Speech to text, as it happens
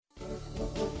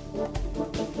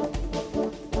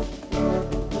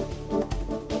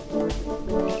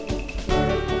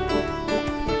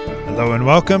Hello and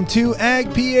welcome to Ag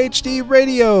PhD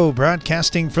Radio,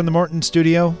 broadcasting from the Morton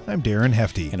Studio. I'm Darren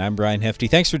Hefty. And I'm Brian Hefty.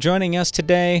 Thanks for joining us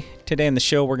today. Today on the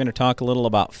show, we're going to talk a little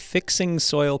about fixing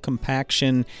soil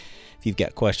compaction. If you've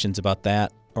got questions about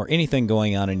that or anything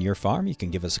going on in your farm, you can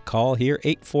give us a call here,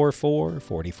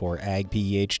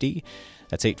 844-44-AG-PHD.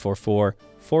 That's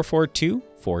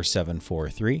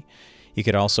 844-442-4743. You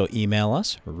could also email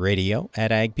us,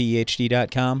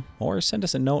 radio@agphd.com, or send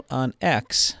us a note on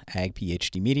X,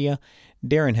 AgPhD Media,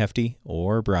 Darren Hefty,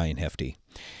 or Brian Hefty.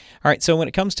 All right, so when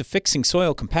it comes to fixing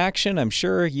soil compaction, I'm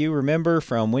sure you remember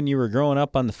from when you were growing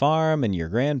up on the farm and your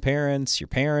grandparents, your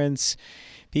parents,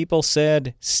 people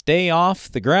said, stay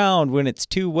off the ground when it's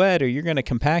too wet or you're going to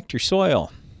compact your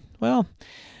soil. Well,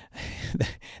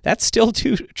 that's still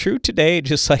true today,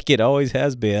 just like it always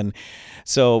has been.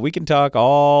 So we can talk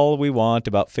all we want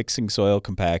about fixing soil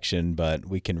compaction, but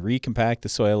we can recompact the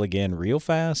soil again real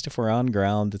fast if we're on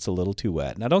ground that's a little too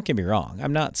wet. Now, don't get me wrong.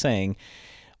 I'm not saying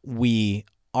we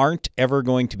aren't ever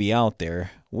going to be out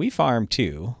there. We farm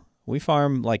too. We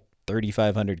farm like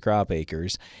 3,500 crop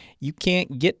acres. You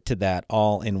can't get to that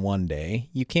all in one day.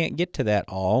 You can't get to that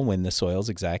all when the soil's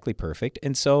exactly perfect.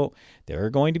 And so there are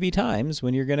going to be times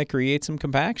when you're going to create some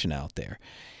compaction out there.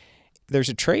 There's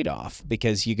a trade-off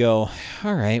because you go,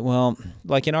 all right, well,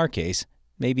 like in our case,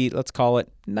 maybe let's call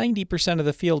it 90% of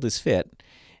the field is fit,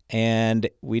 and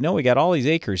we know we got all these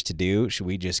acres to do. Should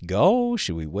we just go?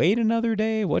 Should we wait another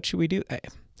day? What should we do?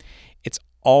 It's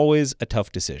always a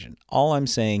tough decision. All I'm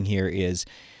saying here is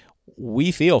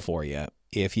we feel for you.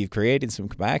 If you've created some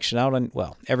compaction out on,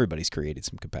 well, everybody's created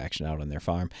some compaction out on their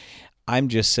farm. I'm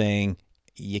just saying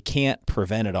you can't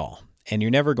prevent it all. And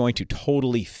you're never going to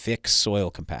totally fix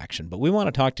soil compaction. But we want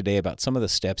to talk today about some of the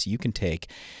steps you can take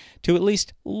to at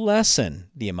least lessen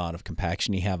the amount of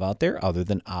compaction you have out there, other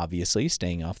than obviously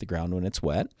staying off the ground when it's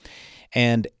wet.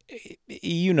 And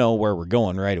you know where we're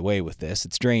going right away with this.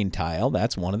 It's drain tile.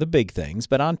 That's one of the big things.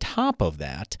 But on top of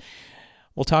that,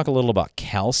 we'll talk a little about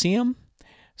calcium,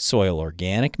 soil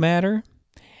organic matter,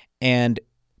 and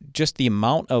just the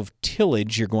amount of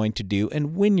tillage you're going to do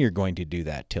and when you're going to do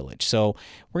that tillage. So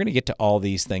we're going to get to all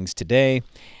these things today.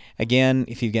 Again,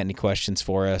 if you've got any questions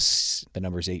for us, the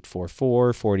number is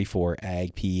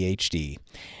 844-44-AG-PHD.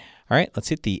 All right, let's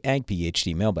hit the Ag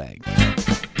PhD mailbag.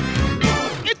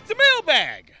 It's the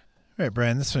mailbag! All right,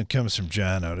 Brian, this one comes from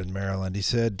John out in Maryland. He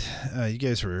said, you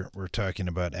guys were talking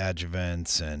about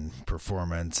adjuvants and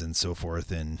performance and so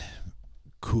forth in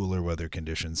cooler weather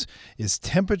conditions. Is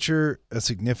temperature a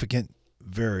significant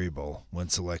variable when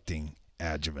selecting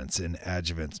adjuvants and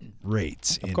adjuvant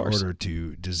rates in order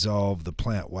to dissolve the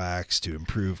plant wax to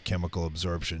improve chemical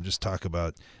absorption? Just talk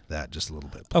about that just a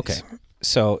little bit, please. Okay,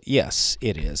 so yes,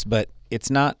 it is, but it's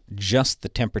not just the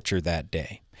temperature that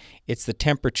day. It's the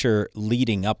temperature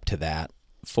leading up to that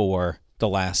for the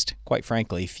last, quite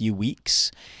frankly, few weeks.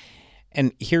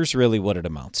 And here's really what it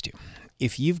amounts to.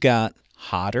 If you've got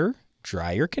hotter,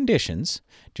 drier conditions,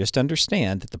 just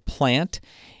understand that the plant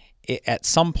at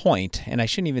some point, and I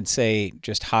shouldn't even say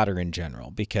just hotter in general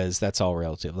because that's all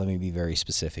relative. Let me be very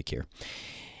specific here.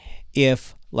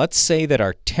 If let's say that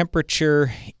our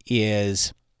temperature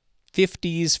is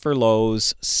 50s for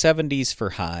lows, 70s for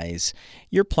highs,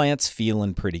 your plant's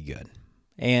feeling pretty good.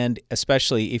 And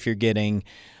especially if you're getting,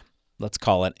 let's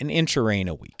call it an inch of rain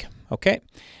a week, okay?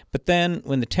 But then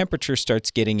when the temperature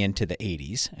starts getting into the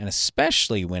 80s, and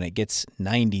especially when it gets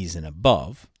 90s and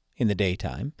above in the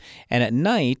daytime, and at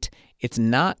night it's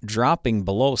not dropping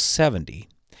below 70,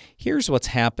 here's what's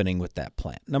happening with that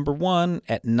plant. Number one,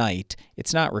 at night,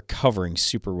 it's not recovering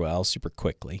super well, super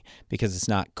quickly, because it's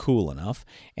not cool enough,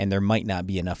 and there might not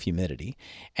be enough humidity.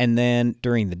 And then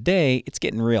during the day, it's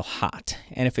getting real hot.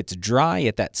 And if it's dry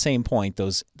at that same point,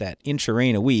 that inch of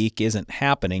rain a week isn't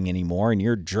happening anymore, and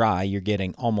you're dry, you're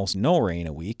getting almost no rain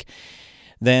a week,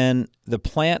 then the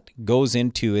plant goes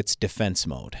into its defense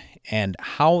mode. And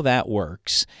how that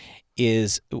works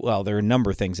is, well, there are a number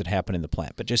of things that happen in the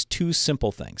plant, but just two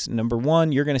simple things. Number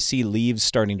one, you're going to see leaves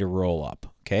starting to roll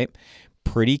up, okay?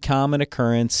 Pretty common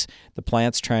occurrence. The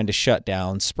plant's trying to shut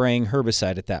down. Spraying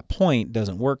herbicide at that point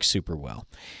doesn't work super well.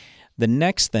 The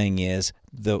next thing is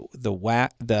the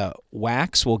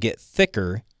wax will get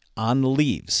thicker on the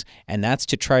leaves, and that's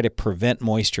to try to prevent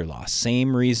moisture loss.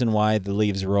 Same reason why the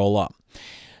leaves roll up.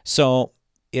 So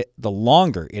the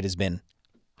longer it has been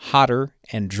hotter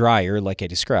and drier, like I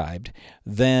described,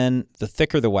 then the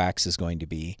thicker the wax is going to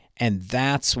be. And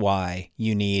that's why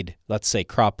you need, let's say,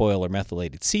 crop oil or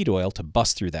methylated seed oil to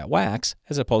bust through that wax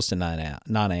as opposed to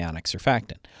non-ionic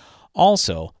surfactant.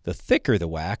 Also, the thicker the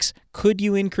wax, could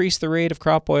you increase the rate of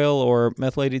crop oil or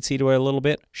methylated seed oil a little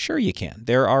bit? Sure you can.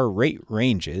 There are rate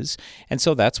ranges, and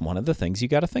so that's one of the things you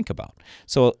got to think about.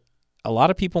 So a lot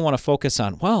of people want to focus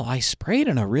on, well, I sprayed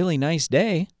on a really nice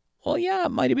day. Well, yeah,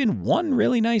 it might have been one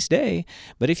really nice day,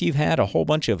 but if you've had a whole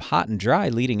bunch of hot and dry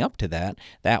leading up to that,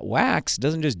 that wax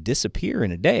doesn't just disappear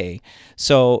in a day.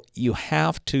 So you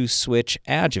have to switch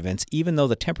adjuvants, even though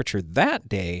the temperature that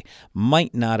day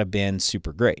might not have been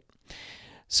super great.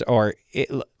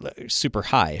 Super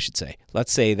high, I should say.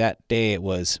 Let's say that day it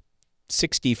was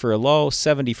 60 for a low,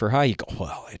 70 for high. You go,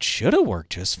 well, it should have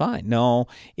worked just fine. No,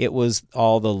 it was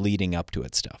all the leading up to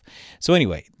it stuff. So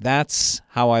anyway, that's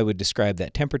how I would describe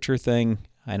that temperature thing.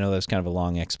 I know that's kind of a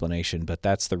long explanation, but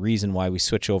that's the reason why we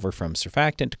switch over from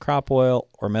surfactant to crop oil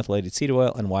or methylated seed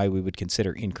oil and why we would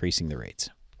consider increasing the rates.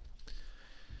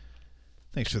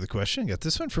 Thanks for the question. Got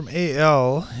this one from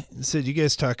AL. It said, you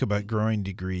guys talk about growing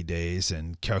degree days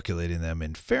and calculating them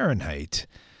in Fahrenheit.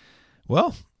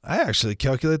 Well, I actually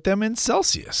calculate them in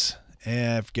Celsius.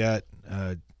 And I've got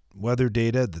weather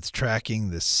data that's tracking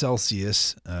the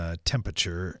Celsius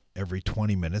temperature every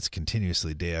 20 minutes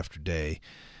continuously day after day.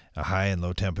 A high and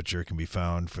low temperature can be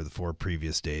found for the 4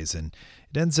 previous days, and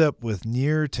it ends up with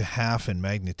near to half in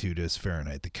magnitude as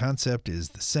Fahrenheit. The concept is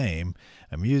the same.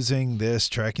 I'm using this,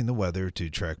 tracking the weather, to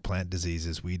track plant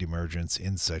diseases, weed emergence,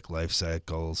 insect life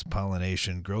cycles,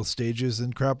 pollination, growth stages,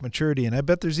 and crop maturity. And I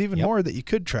bet there's even more that you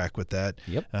could track with that.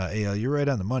 AL, you're right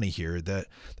on the money here, that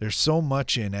there's so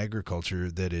much in agriculture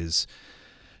that is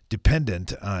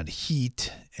dependent on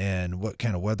heat and what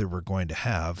kind of weather we're going to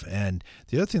have. And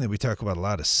the other thing that we talk about a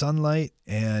lot is sunlight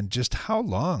and just how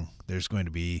long there's going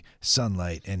to be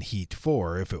sunlight and heat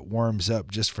for. If it warms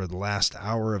up just for the last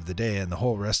hour of the day and the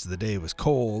whole rest of the day was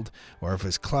cold, or if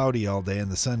it's cloudy all day and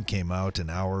the sun came out an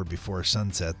hour before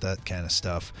sunset, that kind of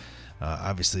stuff.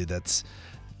 Obviously, that's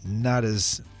not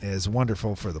as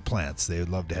wonderful for the plants. They would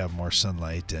love to have more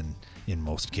sunlight, and in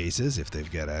most cases, if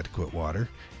they've got adequate water,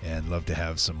 and love to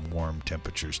have some warm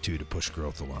temperatures too to push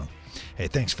growth along. Hey,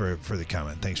 thanks for the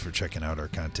comment. Thanks for checking out our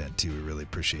content too. We really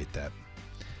appreciate that.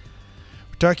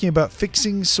 We're talking about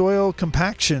fixing soil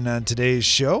compaction on today's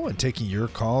show and taking your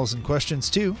calls and questions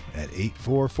too at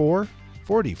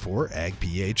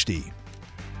 844-44-AG-PHD.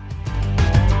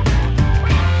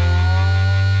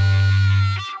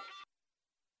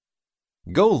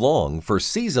 Go long for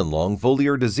season-long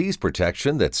foliar disease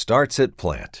protection that starts at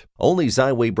plant. Only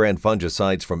Xyway brand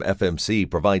fungicides from FMC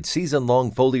provide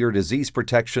season-long foliar disease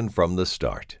protection from the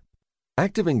start.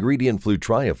 Active ingredient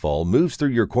flutriafol moves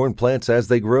through your corn plants as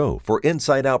they grow for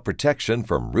inside-out protection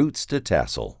from roots to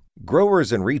tassel.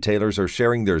 Growers and retailers are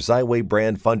sharing their Xyway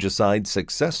brand fungicide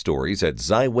success stories at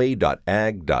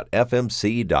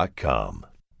xyway.ag.fmc.com.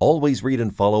 Always read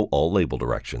and follow all label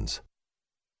directions.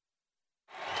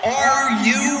 Are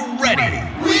you ready?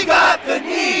 We got the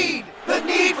need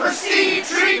for seed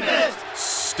treatment.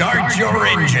 Start your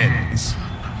engines.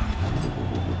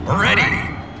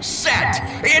 Ready, set,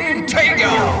 Intego!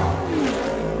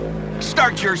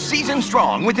 Start your season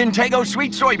strong with Intego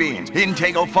Sweet Soybeans,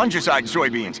 Intego Fungicide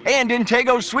Soybeans, and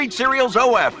Intego Sweet Cereals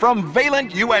OF from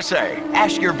Valent USA.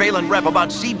 Ask your Valent rep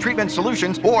about seed treatment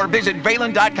solutions or visit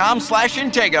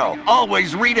valent.com/Intego.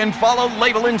 Always read and follow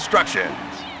label instructions.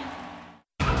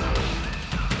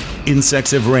 Insects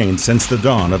have reigned since the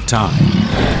dawn of time,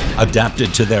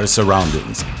 adapted to their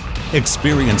surroundings,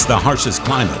 experienced the harshest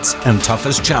climates and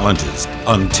toughest challenges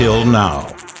until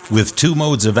now. With 2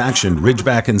 modes of action,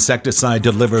 Ridgeback insecticide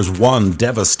delivers one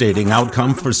devastating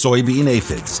outcome for soybean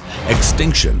aphids: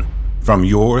 extinction from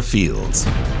your fields.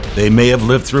 They may have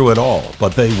lived through it all,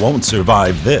 but they won't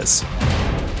survive this.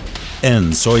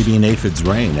 End soybean aphids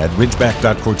reign at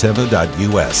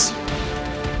ridgeback.corteva.us.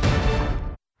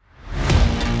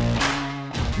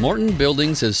 Morton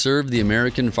Buildings has served the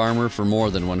American farmer for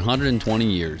more than 120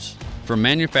 years. From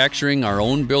manufacturing our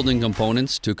own building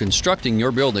components to constructing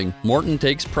your building, Morton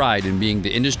takes pride in being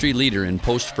the industry leader in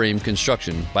post-frame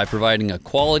construction by providing a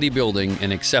quality building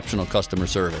and exceptional customer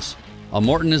service. A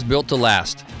Morton is built to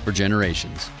last for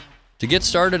generations. To get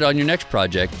started on your next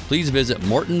project, please visit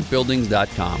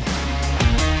mortonbuildings.com.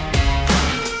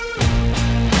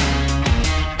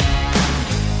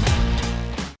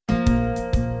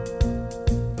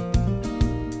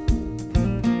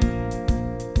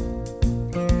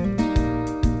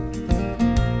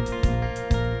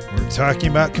 Talking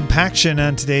about compaction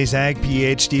on today's Ag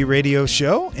PhD radio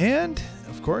show, and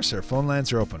of course our phone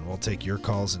lines are open. We'll take your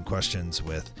calls and questions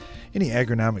with any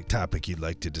agronomic topic you'd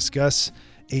like to discuss.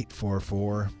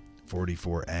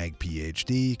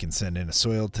 844-44-AG-PhD. You can send in a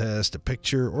soil test, a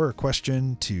picture, or a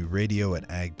question to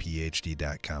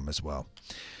radio@agphd.com as well.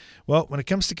 Well, when it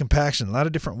comes to compaction, a lot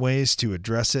of different ways to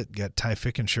address it. Got Ty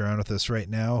Fickenshire on with us right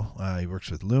now. He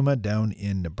works with Luma down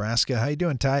in Nebraska. How you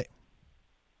doing, Ty?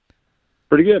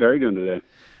 Pretty good. How are you doing today?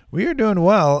 We are doing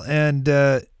well, and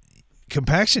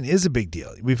compaction is a big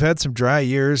deal. We've had some dry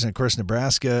years, and of course,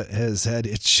 Nebraska has had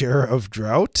its share of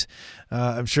drought.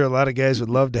 I'm sure a lot of guys would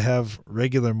love to have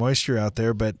regular moisture out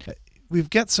there, but we've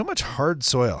got so much hard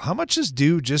soil. How much is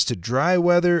due just to dry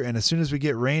weather, and as soon as we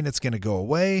get rain, it's going to go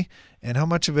away? And how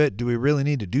much of it do we really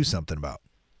need to do something about?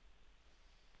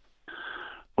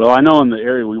 Well, I know in the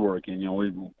area we work in,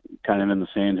 we kind of in the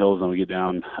sand hills, and we get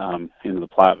down into the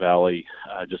Platte Valley,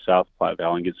 just south of Platte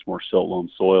Valley, and get some more silt loam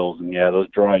soils. And yeah, those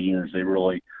dry years, they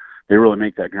really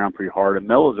make that ground pretty hard. It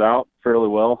mellows out fairly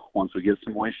well once we get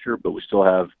some moisture, but we still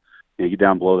have, you get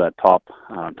down below that top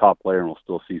layer, and we'll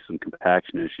still see some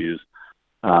compaction issues.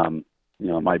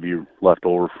 It might be left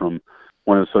over from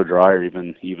when it's so dry, or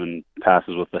even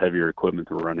passes with the heavier equipment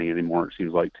that we're running anymore, it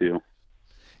seems like, too.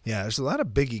 Yeah, there's a lot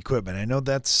of big equipment. I know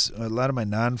that's a lot of my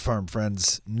non-farm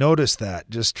friends notice that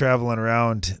just traveling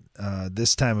around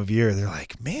this time of year. They're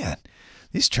like, man,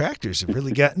 these tractors have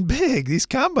really gotten big. These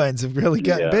combines have really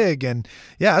gotten big. And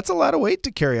yeah, it's a lot of weight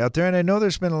to carry out there. And I know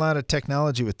there's been a lot of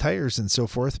technology with tires and so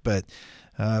forth, but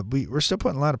we're still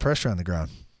putting a lot of pressure on the ground.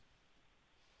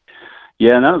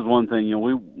 Yeah, and that was one thing.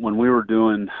 When we were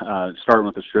doing starting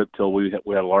with the strip till, we had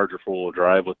a larger four-wheel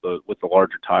drive with the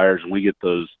larger tires, and we get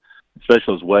those,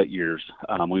 especially those wet years.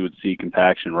 We would see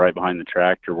compaction right behind the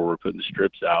tractor where we're putting the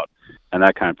strips out, and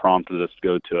that kind of prompted us to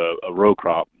go to a row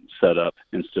crop setup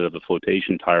instead of a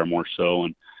flotation tire more so.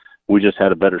 And we just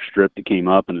had a better strip that came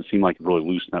up, and it seemed like it really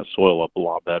loosened that soil up a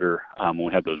lot better when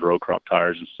we had those row crop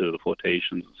tires instead of the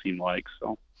flotations. It seemed like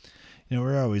so.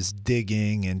 We're always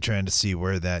digging and trying to see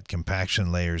where that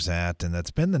compaction layer's at, and that's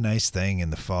been the nice thing in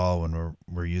the fall when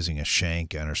we're using a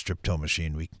shank on our strip till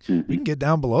machine. We can get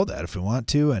down below that if we want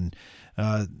to, and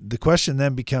the question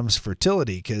then becomes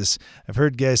fertility, because I've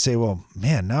heard guys say, well,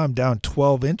 man, now I'm down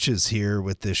 12 inches here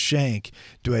with this shank.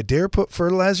 Do I dare put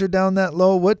fertilizer down that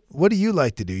low? What do you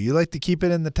like to do? You like to keep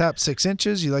it in the top 6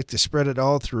 inches? You like to spread it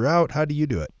all throughout? How do you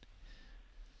do it?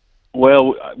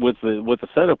 Well, with the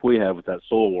setup we have with that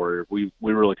Soil Warrior, we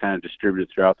really kind of distribute it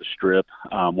throughout the strip.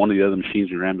 One of the other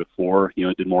machines we ran before,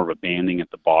 it did more of a banding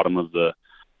at the bottom of the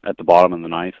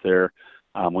knife there.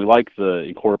 We like the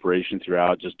incorporation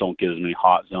throughout. Just don't get as many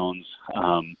hot zones.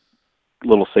 A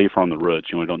little safer on the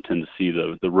roots. We don't tend to see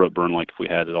the root burn like if we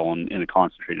had it all in a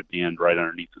concentrated band right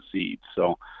underneath the seed.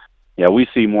 So, yeah, we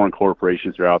see more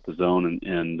incorporation throughout the zone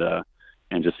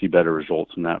and just see better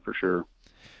results from that for sure.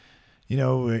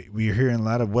 We're hearing a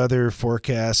lot of weather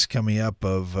forecasts coming up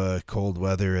of cold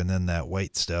weather and then that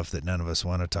white stuff that none of us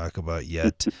want to talk about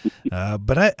yet.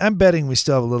 But I'm betting we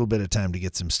still have a little bit of time to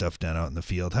get some stuff done out in the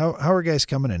field. How are guys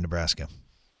coming in Nebraska?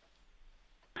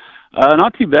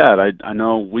 Not too bad. I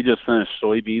know we just finished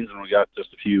soybeans, and we got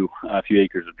just a few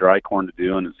acres of dry corn to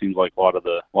do, and it seems like a lot of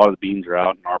the beans are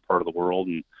out in our part of the world,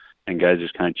 and guys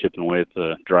just kind of chipping away at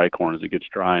the dry corn as it gets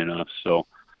dry enough. So.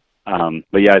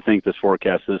 But yeah, I think this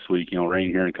forecast this week, rain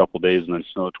here in a couple of days and then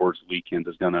snow towards the weekend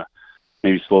is going to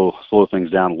maybe slow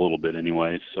things down a little bit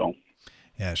anyway. So.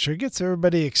 Yeah, sure gets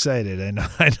everybody excited. I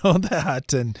know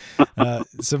that. And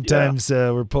sometimes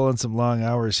we're pulling some long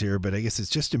hours here, but I guess it's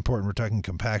just important. We're talking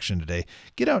compaction today.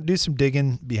 Get out and do some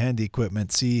digging behind the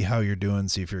equipment. See how you're doing.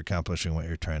 See if you're accomplishing what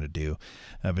you're trying to do.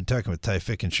 I've been talking with Ty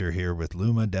Fickenshire here with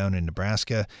Luma down in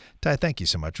Nebraska. Ty, thank you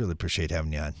so much. Really appreciate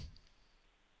having you on.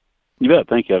 You bet.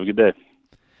 Thank you. Have a good day.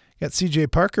 Got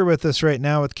CJ Parker with us right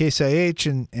now with Case IH,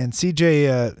 and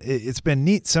CJ, it's been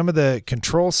neat. Some of the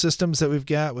control systems that we've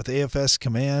got with AFS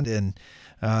Command, and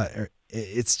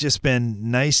it's just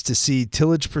been nice to see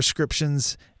tillage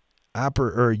prescriptions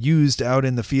used out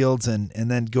in the fields, and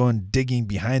then going digging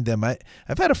behind them.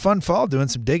 I've had a fun fall doing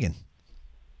some digging.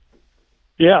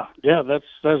 Yeah,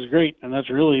 that's great, and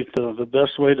that's really the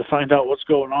best way to find out what's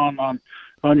going on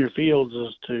your fields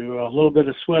is to a little bit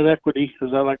of sweat equity, as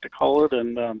I like to call it,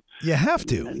 and you have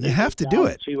to do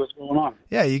it. See what's going on.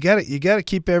 Yeah, you got to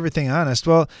keep everything honest.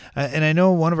 Well, and I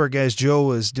know one of our guys, Joe,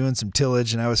 was doing some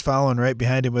tillage, and I was following right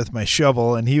behind him with my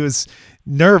shovel, and he was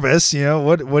nervous.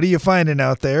 What are you finding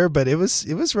out there? But it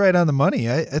was right on the money.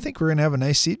 I think we're gonna have a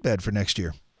nice seed bed for next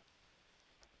year.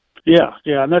 Yeah,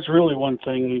 and that's really one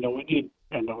thing. We need,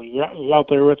 and we're out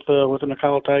there with an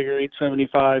Ocala Tiger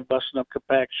 875, busting up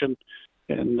compaction.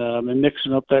 And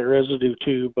mixing up that residue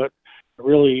too. But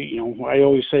really, I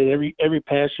always say every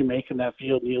pass you make in that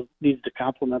field needs to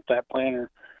complement that planter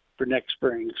for next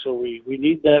spring. So we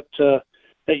need that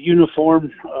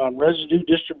uniform residue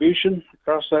distribution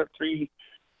across that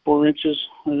 3-4 inches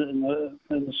in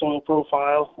the soil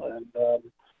profile,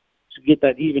 to get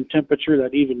that even temperature,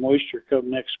 that even moisture come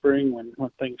next spring when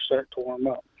things start to warm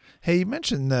up. Hey, you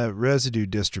mentioned the residue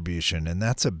distribution, and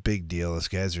that's a big deal as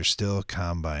guys are still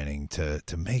combining to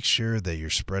make sure that you're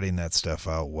spreading that stuff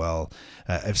out well.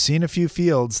 I've seen a few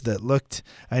fields that looked,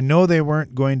 I know they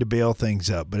weren't going to bail things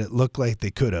up, but it looked like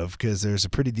they could have because there's a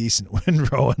pretty decent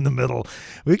windrow in the middle.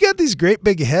 We got these great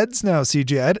big heads now,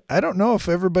 CJ. I don't know if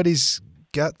everybody's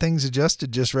got things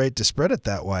adjusted just right to spread it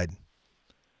that wide.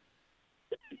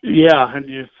 Yeah, and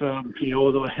if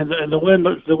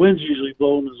the wind's usually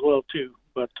blowing as well too.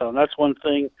 But that's one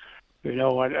thing, I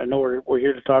know we're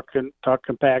here to talk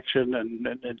compaction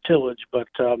and tillage, but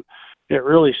it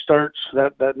really starts,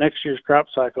 that next year's crop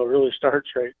cycle really starts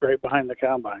right behind the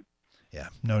combine. Yeah,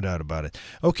 no doubt about it.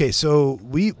 Okay, so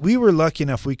we were lucky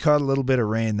enough, we caught a little bit of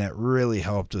rain that really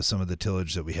helped with some of the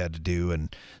tillage that we had to do,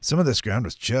 and some of this ground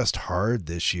was just hard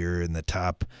this year in the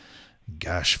top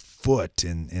foot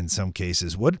in some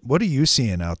cases. What are you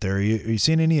seeing out there? Are you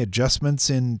seeing any adjustments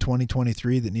in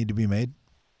 2023 that need to be made?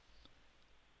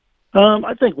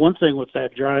 I think one thing with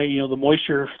that dry, the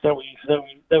moisture that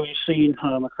we've seen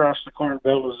across the Corn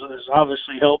Belt has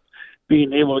obviously helped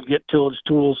being able to get tillage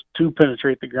tools to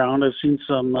penetrate the ground. I've seen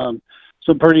some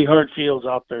pretty hard fields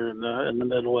out there in the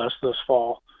Midwest this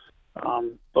fall.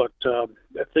 But I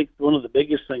think one of the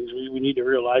biggest things we need to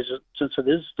realize is, since it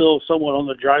is still somewhat on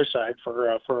the dry side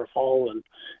for a fall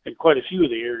in quite a few of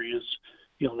the areas,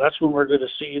 that's when we're going to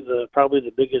see probably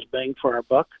the biggest bang for our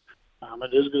buck.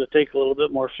 It is going to take a little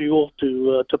bit more fuel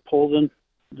to pull them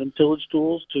tillage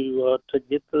tools to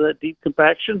get to that deep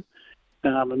compaction.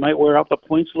 It might wear out the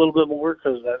points a little bit more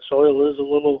because that soil is a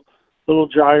little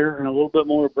drier and a little bit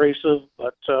more abrasive.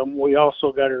 But we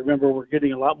also got to remember we're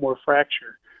getting a lot more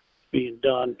fracture being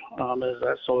done as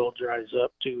that soil dries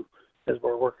up too, as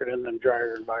we're working in them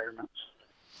drier environments.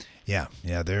 Yeah,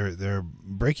 they're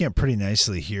breaking up pretty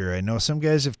nicely here. I know some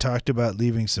guys have talked about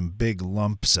leaving some big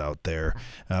lumps out there.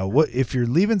 What if you're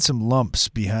leaving some lumps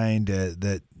behind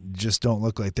that just don't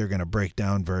look like they're going to break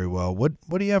down very well? What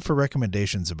do you have for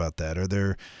recommendations about that? Are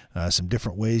there some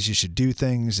different ways you should do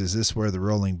things? Is this where the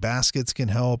rolling baskets can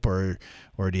help, or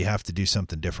do you have to do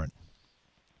something different?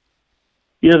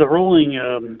 Yeah, the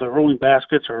rolling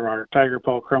baskets or our tiger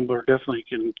paw crumbler definitely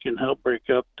can help break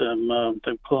up them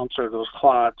clumps or those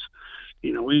clods.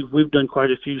 We've done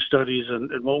quite a few studies,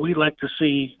 and what we like to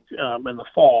see in the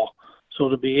fall. So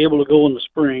to be able to go in the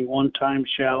spring one time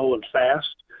shallow and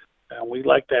fast, we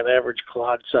like that average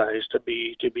clod size to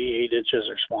be 8 inches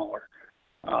or smaller.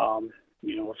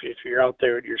 If you're out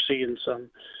there and you're seeing some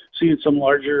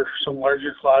larger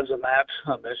clods than that,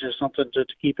 that's just something to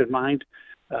keep in mind.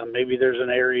 Maybe there's an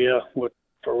area for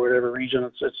whatever reason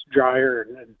it's drier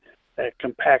and that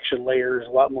compaction layer is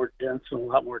a lot more dense and a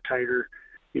lot more tighter.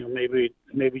 Maybe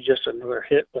just another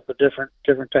hit with a different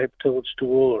type of tillage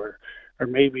tool, or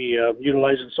maybe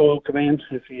utilizing soil command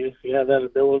if you have that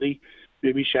ability.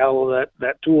 Maybe shallow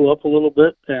that tool up a little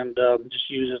bit and just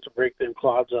use it to break them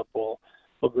clods up will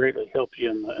greatly help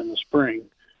you in the spring.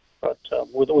 But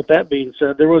with that being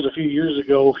said, there was a few years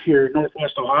ago here in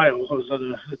Northwest Ohio. I was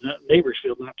in a neighbor's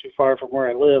field not too far from where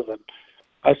I live, and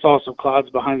I saw some clods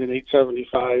behind an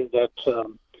 875 that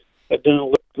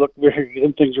didn't look very good.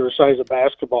 Them things were the size of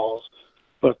basketballs.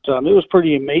 But it was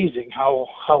pretty amazing how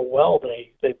well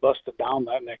they busted down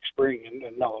that next spring and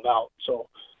mellowed out. So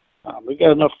we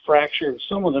got enough fracture in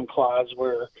some of them clods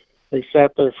where they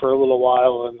sat there for a little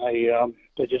while and they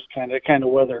just kind of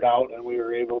weathered out, and we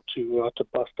were able to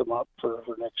bust them up for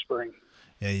next spring.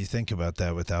 Yeah, you think about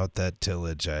that without that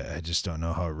tillage. I just don't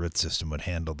know how a root system would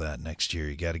handle that next year.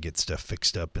 You got to get stuff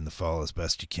fixed up in the fall as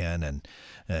best you can. And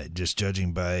just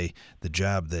judging by the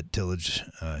job that tillage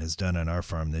has done on our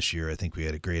farm this year, I think we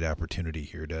had a great opportunity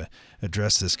here to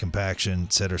address this compaction,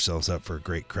 set ourselves up for a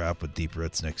great crop with deep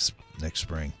roots next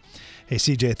spring. Hey,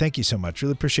 CJ, thank you so much.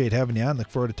 Really appreciate having you on. Look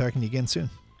forward to talking to you again soon.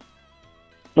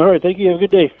 All right, thank you. Have a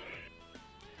good day.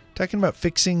 Talking about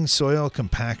fixing soil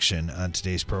compaction on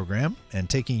today's program and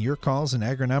taking your calls and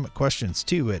agronomic questions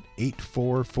too at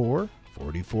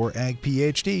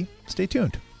 844-44-AG-PhD. Stay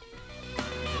tuned.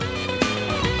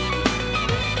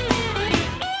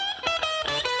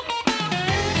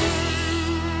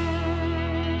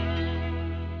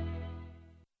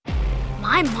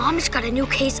 My mom's got a new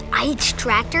Case IH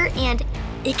tractor and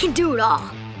it can do it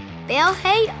all. Bale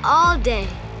hay all day.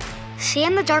 See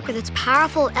in the dark with its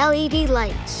powerful LED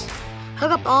lights. Hook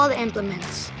up all the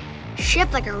implements.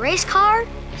 Shift like a race car,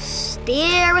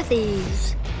 steer with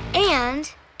ease.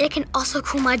 And it can also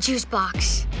cool my juice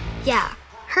box. Yeah,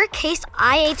 her Case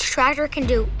IH tractor can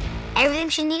do everything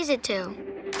she needs it to.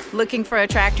 Looking for a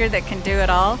tractor that can do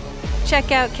it all?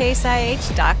 Check out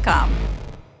CaseIH.com.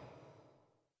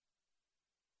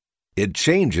 It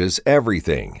changes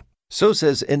everything. So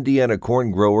says Indiana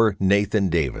corn grower Nathan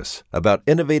Davis about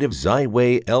innovative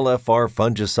Xyway LFR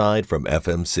fungicide from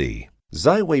FMC.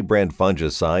 Xyway brand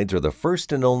fungicides are the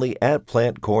first and only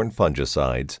at-plant corn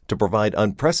fungicides to provide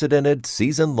unprecedented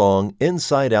season-long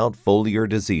inside-out foliar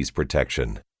disease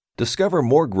protection. Discover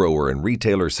more grower and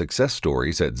retailer success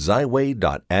stories at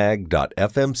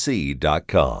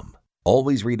xyway.ag.fmc.com.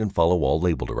 Always read and follow all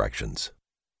label directions.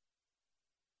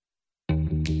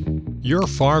 Your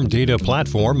farm data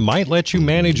platform might let you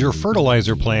manage your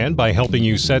fertilizer plan by helping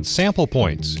you set sample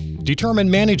points,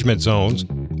 determine management zones,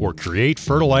 or create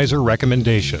fertilizer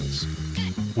recommendations.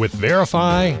 With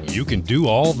Verify, you can do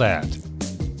all that.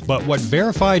 But what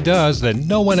Verify does that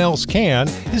no one else can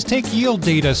is take yield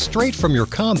data straight from your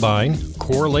combine,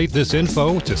 correlate this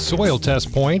info to soil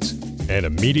test points, and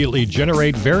immediately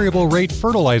generate variable rate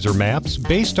fertilizer maps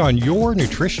based on your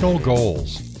nutritional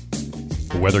goals.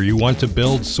 Whether you want to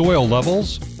build soil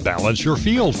levels, balance your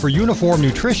field for uniform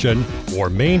nutrition, or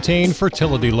maintain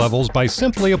fertility levels by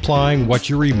simply applying what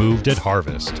you removed at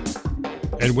harvest.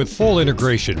 And with full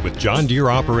integration with John Deere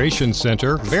Operations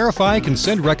Center, Verify can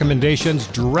send recommendations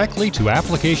directly to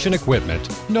application equipment,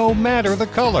 no matter the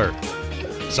color.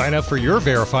 Sign up for your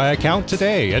Verify account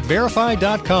today at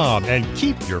verify.com and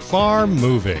keep your farm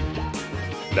moving.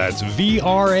 That's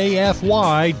VRAFY.com.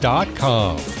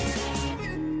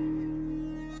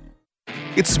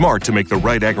 It's smart to make the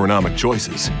right agronomic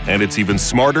choices, and it's even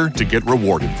smarter to get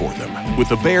rewarded for them. With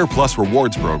the Bayer Plus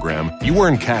Rewards program, you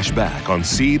earn cash back on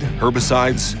seed,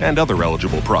 herbicides, and other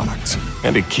eligible products.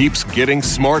 And it keeps getting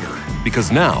smarter, because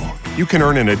now you can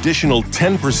earn an additional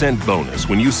 10% bonus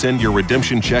when you send your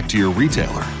redemption check to your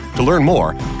retailer. To learn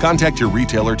more, contact your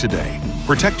retailer today.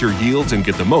 Protect your yields and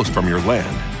get the most from your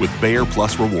land with Bayer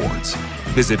Plus Rewards.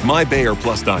 Visit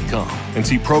mybayerplus.com and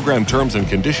see program terms and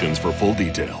conditions for full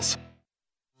details.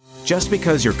 Just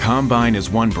because your combine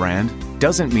is one brand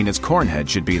doesn't mean its corn head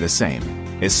should be the same,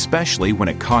 especially when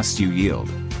it costs you yield.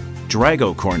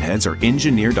 Drago corn heads are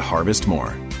engineered to harvest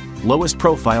more. Lowest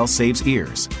profile saves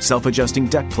ears, self-adjusting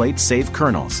deck plates save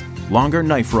kernels, longer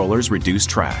knife rollers reduce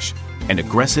trash, and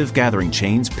aggressive gathering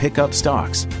chains pick up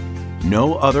stalks.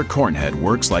 No other corn head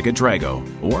works like a Drago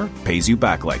or pays you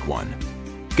back like one.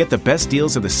 Get the best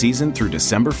deals of the season through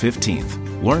December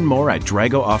 15th. Learn more at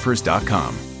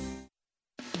dragooffers.com.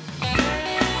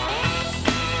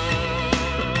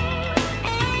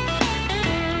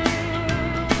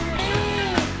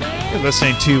 You're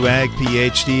listening to Ag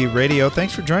PhD Radio.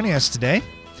 Thanks for joining us today.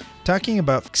 Talking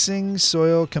about fixing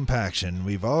soil compaction.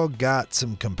 We've all got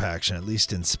some compaction, at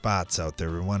least in spots out there.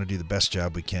 We want to do the best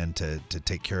job we can to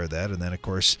take care of that. And then, of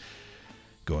course,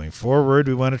 going forward,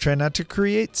 we want to try not to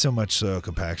create so much soil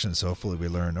compaction. So hopefully we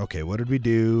learn, okay, what did we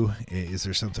do? Is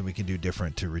there something we can do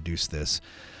different to reduce this?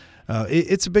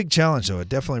 It's a big challenge, though. It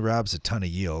definitely robs a ton of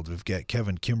yield. We've got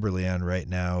Kevin Kimberly on right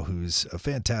now, who's a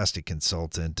fantastic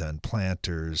consultant on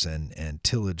planters and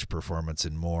tillage performance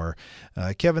and more.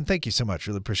 Kevin, thank you so much.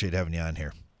 Really appreciate having you on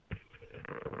here.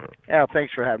 Yeah,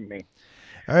 thanks for having me.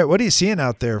 All right, what are you seeing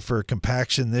out there for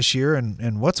compaction this year,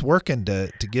 and what's working to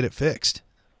get it fixed?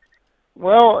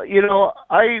 Well,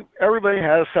 everybody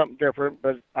has something different,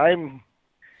 but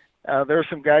there's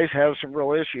some guys have some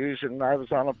real issues, and I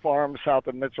was on a farm south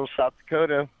of Mitchell, South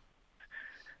Dakota,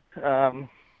 on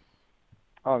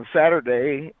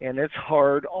Saturday, and it's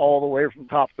hard all the way from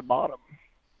top to bottom.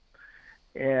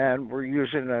 And we're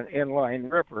using an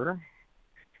inline ripper,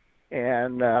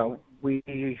 and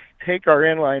we take our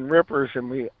inline rippers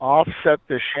and we offset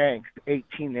the shank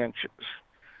 18 inches.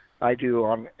 I do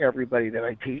on everybody that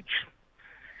I teach.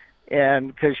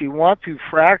 And because you want to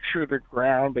fracture the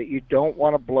ground, but you don't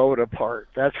want to blow it apart.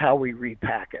 That's how we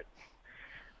repack it.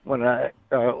 When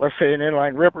let's say an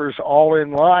inline ripper's all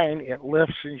in line, it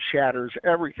lifts and shatters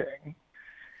everything.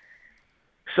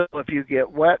 So if you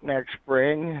get wet next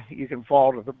spring, you can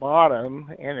fall to the bottom,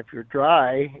 and if you're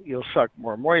dry, you'll suck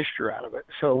more moisture out of it.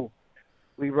 So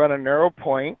we run a narrow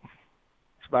point.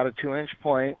 It's about a 2-inch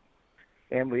point,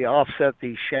 and we offset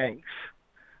these shanks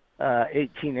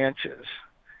 18 inches.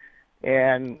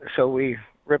 And so we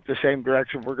rip the same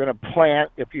direction. We're going to plant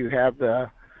if you have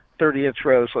the 30-inch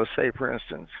rows, let's say, for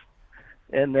instance.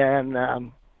 And then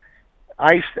I'm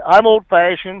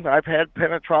old-fashioned. I've had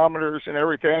penetrometers and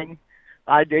everything.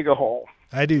 I dig a hole.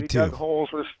 I do, too. We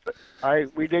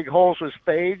dig holes with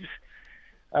spades.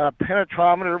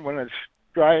 Penetrometer, when it's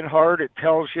dry and hard, it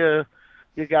tells you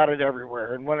got it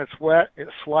everywhere. And when it's wet, it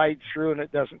slides through and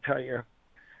it doesn't tell you.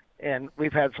 And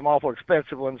we've had some awful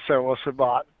expensive ones, several have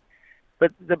bought.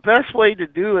 But the best way to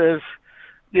do is,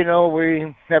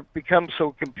 we have become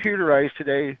so computerized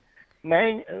today,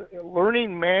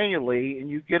 learning manually, and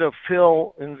you get a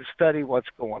feel and study what's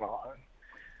going on.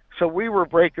 So we were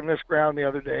breaking this ground the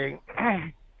other day.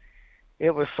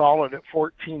 It was solid at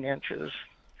 14 inches,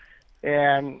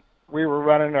 and we were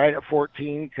running right at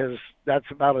 14 because that's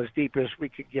about as deep as we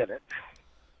could get it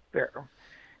there.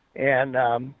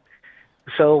 And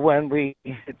so when we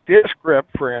disc grip,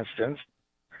 for instance,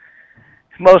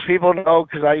 most people know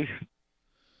because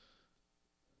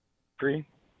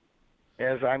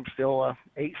as I'm still a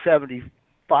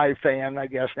 875 fan, I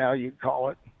guess now you'd call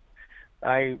it.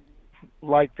 I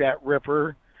like that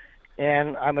ripper,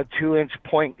 and I'm a 2-inch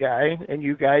point guy, and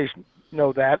you guys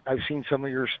know that. I've seen some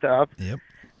of your stuff. Yep.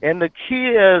 And the key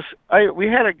is, we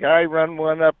had a guy run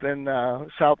one up in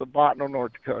south of Botno,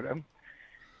 North Dakota,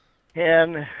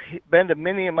 and he'd been to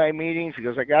many of my meetings. He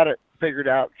goes, I got it figured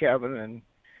out, Kevin,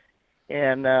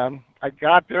 and I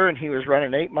got there, and he was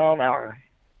running 8 mile an hour,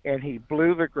 and he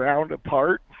blew the ground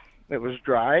apart. It was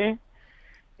dry,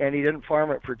 and he didn't farm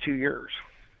it for 2 years.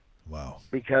 Wow.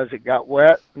 Because it got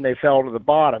wet and they fell to the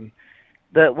bottom.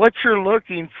 What you're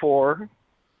looking for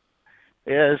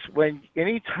is when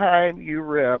anytime you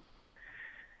rip,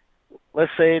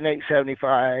 let's say an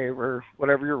 875 or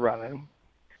whatever you're running,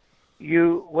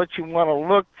 what you want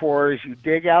to look for is you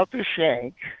dig out the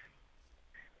shank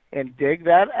and dig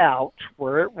that out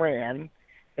where it ran,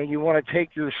 and you want to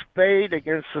take your spade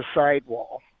against the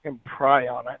sidewall and pry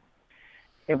on it.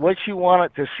 And what you want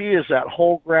it to see is that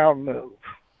whole ground move.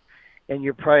 And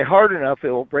you pry hard enough, it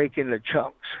will break into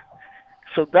chunks.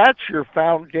 So that's your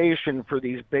foundation for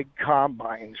these big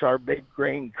combines, our big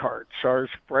grain carts, our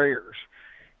sprayers.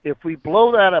 If we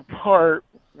blow that apart,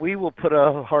 we will put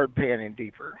a hard pan in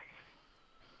deeper.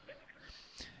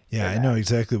 Yeah, I know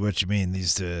exactly what you mean.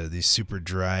 These super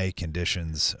dry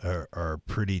conditions are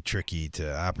pretty tricky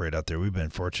to operate out there. We've been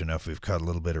fortunate enough; we've caught a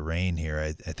little bit of rain here.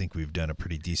 I think we've done a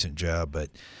pretty decent job. But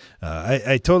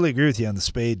I totally agree with you on the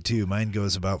spade too. Mine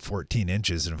goes about 14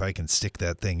 inches, and if I can stick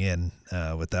that thing in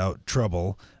without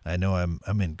trouble, I know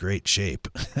I'm in great shape.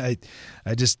 I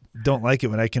just don't like it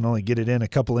when I can only get it in a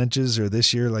couple inches. Or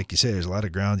this year, like you say, there's a lot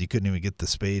of ground you couldn't even get the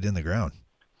spade in the ground.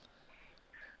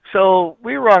 So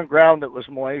we were on ground that was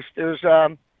moist.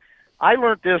 I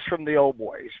learned this from the old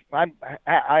boys.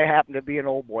 I happen to be an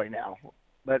old boy now,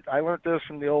 but I learned this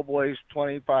from the old boys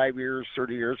 25 years,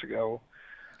 30 years ago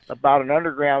about an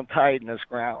underground tidiness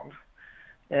ground.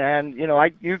 And,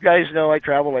 you guys know I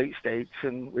travel 8 states,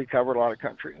 and we cover a lot of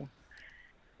country.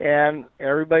 And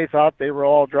everybody thought they were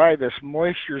all dry. This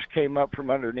moisture came up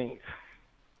from underneath.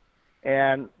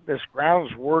 And this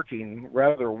ground's working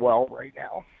rather well right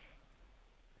now.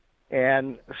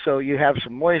 And so you have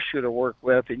some moisture to work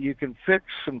with, and you can fix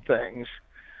some things.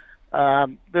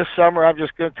 This summer, I'm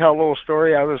just going to tell a little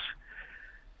story. I was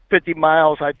 50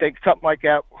 miles, I think, something like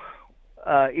that,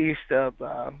 east of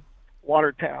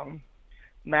Watertown,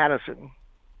 Madison,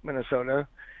 Minnesota.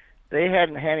 They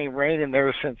hadn't had any rain in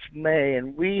there since May,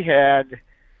 and we had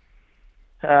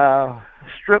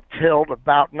strip-tilled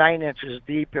about 9 inches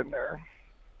deep in there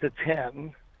to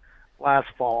 10 last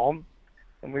fall.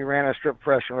 And we ran a strip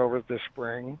freshener over it this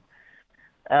spring.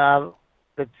 The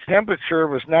temperature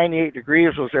was 98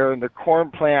 degrees was there, and the corn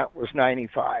plant was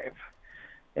 95.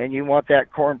 And you want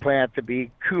that corn plant to be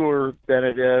cooler than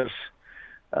it is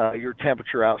your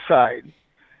temperature outside.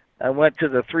 I went to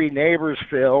the 3 neighbors'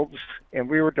 fields, and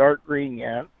we were dark green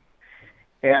yet,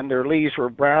 and their leaves were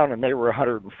brown, and they were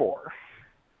 104.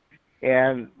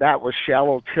 And that was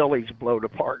shallow tillage blowed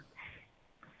apart.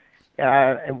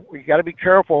 And we got to be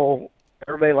careful.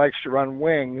 Everybody likes to run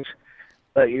wings,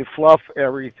 but you fluff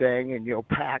everything and you'll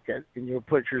pack it and you'll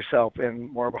put yourself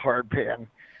in more of a hard pan.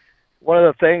 One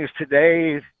of the things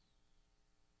today,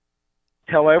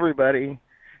 tell everybody,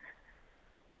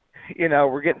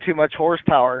 we're getting too much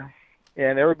horsepower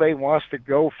and everybody wants to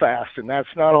go fast, and that's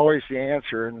not always the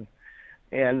answer.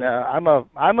 And I'm a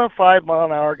 5 mile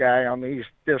an hour guy on these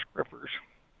disc grippers.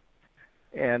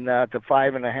 And to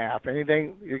 5.5.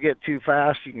 Anything you get too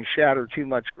fast, you can shatter too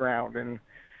much ground. And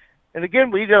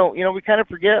again, we don't, we kind of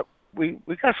forget we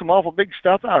got some awful big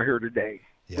stuff out here today.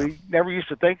 Yeah. We never used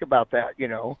to think about that,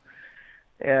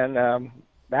 and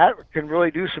that can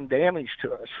really do some damage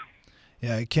to us.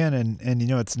 Yeah, it can, and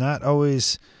it's not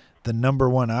always the number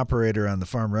one operator on the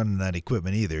farm running that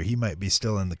equipment either. He might be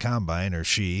still in the combine, or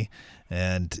she,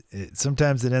 and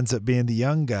sometimes it ends up being the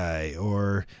young guy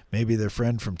or maybe their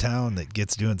friend from town that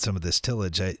gets doing some of this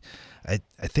tillage. I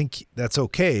think that's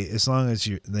okay as long as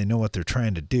they know what they're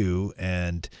trying to do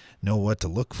and know what to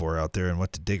look for out there and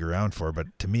what to dig around for.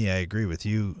 But to me, I agree with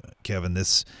you, Kevin.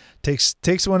 This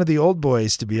takes one of the old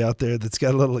boys to be out there that's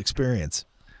got a little experience.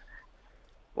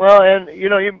 Well, and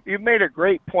you made a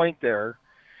great point there,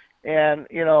 and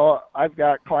I've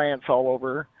got clients all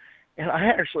over, and I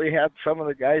actually had some of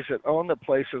the guys that own the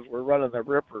places were running the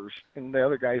rippers, and the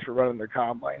other guys were running the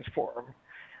combines for them.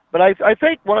 But I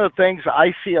think one of the things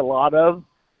I see a lot of,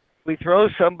 we throw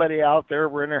somebody out there,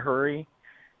 we're in a hurry.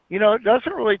 It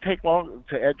doesn't really take long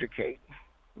to educate.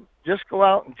 Just go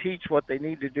out and teach what they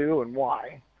need to do and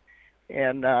why.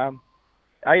 And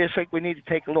I just think we need to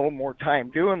take a little more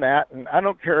time doing that. And I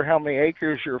don't care how many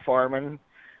acres you're farming,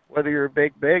 whether you're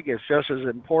big, it's just as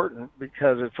important,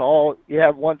 because you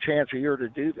have one chance a year to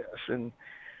do this. And,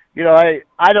 I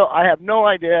have no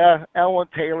idea. Ellen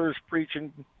Taylor's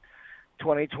preaching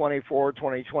 2024,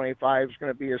 2025 is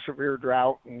going to be a severe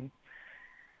drought. And,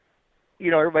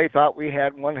 everybody thought we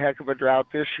had one heck of a drought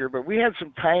this year, but we had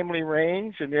some timely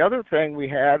rains. And the other thing we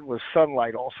had was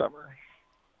sunlight all summer.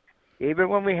 Even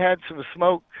when we had some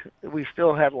smoke, we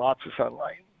still had lots of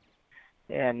sunlight.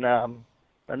 And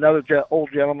another old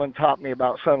gentleman taught me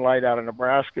about sunlight out in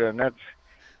Nebraska, and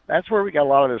that's where we got a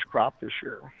lot of this crop this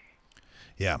year.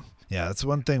 Yeah, that's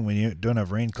one thing when you don't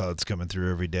have rain clouds coming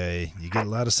through every day. You get a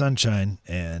lot of sunshine,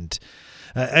 and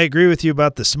I agree with you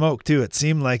about the smoke, too. It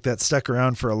seemed like that stuck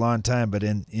around for a long time, but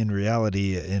in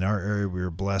reality, in our area, we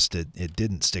were blessed. It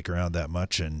didn't stick around that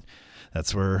much, and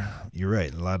that's where you're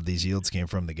right. A lot of these yields came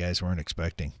from the guys weren't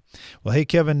expecting. Well, hey,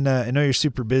 Kevin, I know you're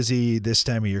super busy this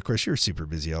time of year. Of course, you're super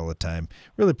busy all the time.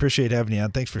 Really appreciate having you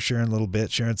on. Thanks for sharing a little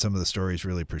bit, sharing some of the stories.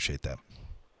 Really appreciate that.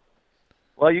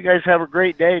 Well, you guys have a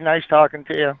great day. Nice talking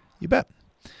to you. You bet.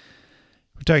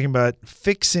 We're talking about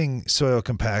fixing soil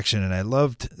compaction, and I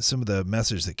loved some of the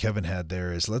message that Kevin had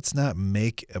there is let's not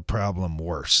make a problem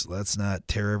worse. Let's not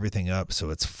tear everything up so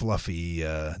it's fluffy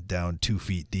down 2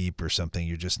 feet deep or something.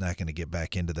 You're just not going to get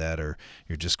back into that, or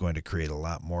you're just going to create a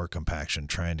lot more compaction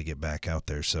trying to get back out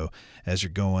there. So as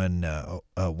you're going,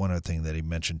 one other thing that he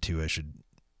mentioned too, I should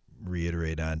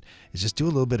reiterate on, is just do a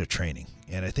little bit of training.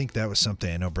 And I think that was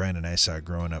something I know Brian and I saw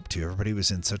growing up too. Everybody was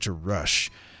in such a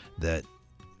rush that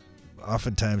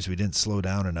oftentimes we didn't slow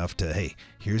down enough to, hey,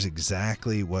 here's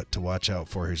exactly what to watch out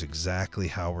for. Here's exactly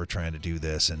how we're trying to do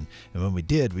this. And when we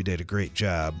did a great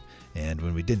job. And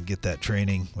when we didn't get that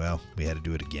training, well, we had to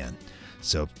do it again.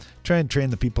 So try and train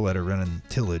the people that are running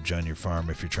tillage on your farm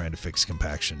if you're trying to fix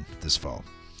compaction this fall.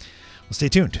 Well, stay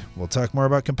tuned. We'll talk more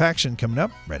about compaction coming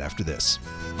up right after this.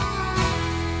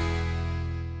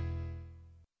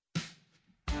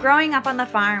 Growing up on the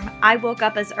farm, I woke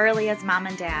up as early as Mom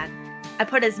and Dad. I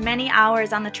put as many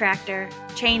hours on the tractor,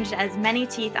 changed as many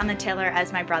teeth on the tiller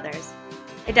as my brothers.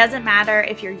 It doesn't matter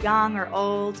if you're young or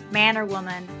old, man or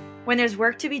woman. When there's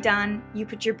work to be done, you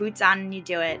put your boots on and you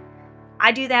do it.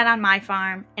 I do that on my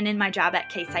farm and in my job at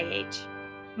Case IH.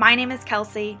 My name is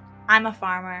Kelsey, I'm a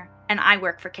farmer, and I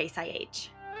work for Case IH.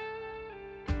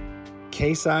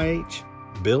 Case IH,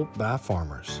 built by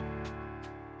farmers.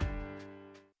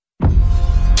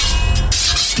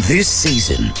 This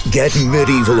season, get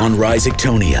medieval on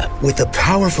Rhizoctonia with the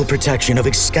powerful protection of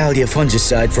Excalia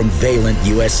fungicide from Valent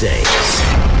USA.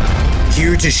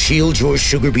 Here to shield your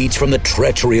sugar beets from the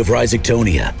treachery of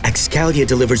Rhizoctonia, Excalia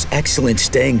delivers excellent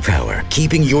staying power,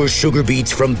 keeping your sugar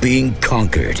beets from being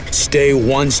conquered. Stay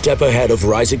one step ahead of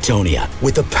Rhizoctonia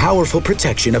with the powerful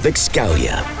protection of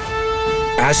Excalia.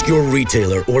 Ask your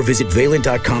retailer or visit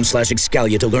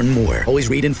valent.com/Excalia to learn more. Always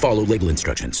read and follow label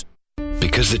instructions.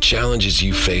 Because the challenges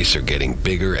you face are getting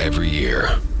bigger every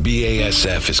year,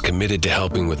 BASF is committed to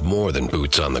helping with more than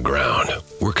boots on the ground.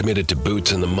 We're committed to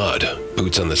boots in the mud,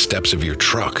 boots on the steps of your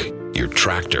truck, your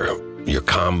tractor, your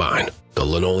combine, the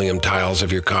linoleum tiles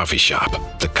of your coffee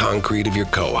shop, the concrete of your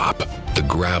co-op, the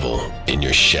gravel in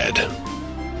your shed.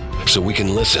 So we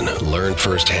can listen, learn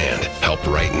firsthand, help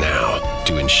right now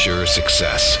to ensure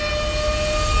success.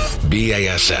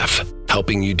 BASF,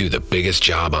 helping you do the biggest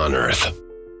job on earth.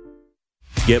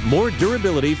 Get more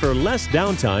durability for less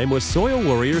downtime with Soil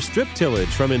Warrior Strip Tillage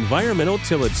from Environmental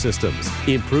Tillage Systems.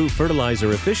 Improve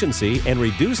fertilizer efficiency and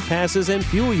reduce passes and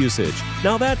fuel usage.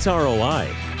 Now that's ROI.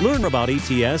 Learn about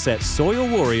ETS at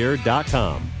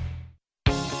soilwarrior.com.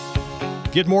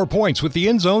 Get more points with the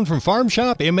End Zone from Farm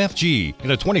Shop MFG. In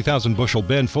a 20,000 bushel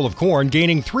bin full of corn,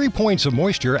 gaining 3 points of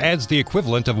moisture adds the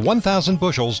equivalent of 1,000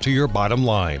 bushels to your bottom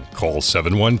line. Call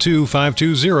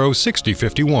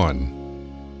 712-520-6051.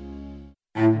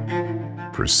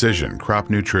 Precision crop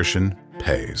nutrition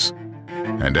pays.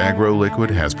 And AgroLiquid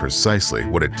has precisely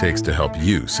what it takes to help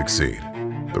you succeed.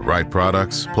 The right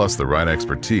products plus the right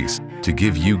expertise to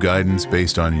give you guidance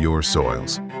based on your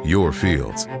soils, your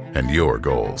fields, and your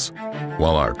goals.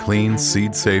 While our clean,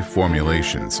 seed-safe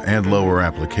formulations and lower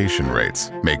application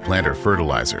rates make planter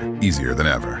fertilizer easier than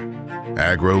ever.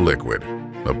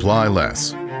 AgroLiquid. Apply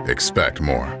less, expect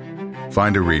more.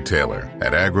 Find a retailer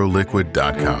at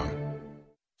agroliquid.com.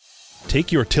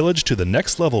 Take your tillage to the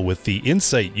next level with the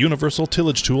Insight Universal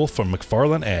Tillage Tool from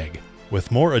McFarland Ag.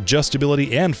 With more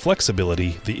adjustability and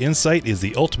flexibility, the Insight is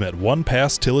the ultimate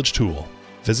one-pass tillage tool.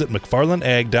 Visit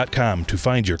McFarlandAg.com to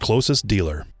find your closest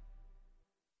dealer.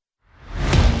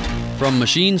 From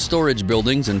machine storage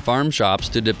buildings and farm shops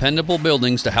to dependable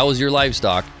buildings to house your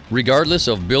livestock, regardless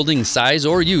of building size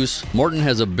or use, Morton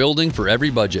has a building for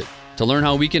every budget. To learn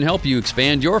how we can help you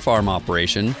expand your farm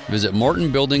operation, visit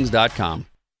mortonbuildings.com.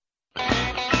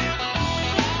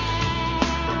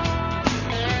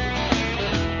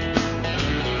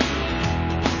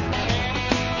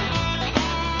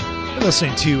 You're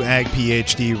listening to Ag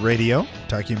PhD Radio,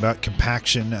 talking about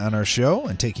compaction on our show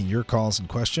and taking your calls and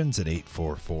questions at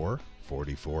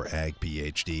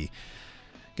 844-44-AG-PhD.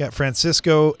 Got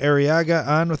Francisco Arriaga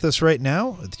on with us right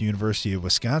now at the University of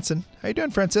Wisconsin. How you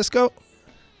doing, Francisco?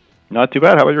 Not too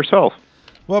bad. How about yourself?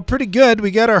 Well, pretty good.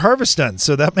 We got our harvest done,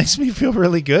 so that makes me feel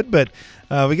really good. But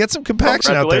we got some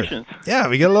compaction out there. Yeah,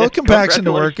 we got a little compaction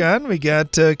to work on. We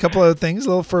got a couple other things, a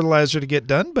little fertilizer to get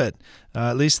done, but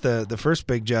at least the first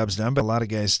big job's done. But a lot of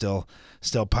guys still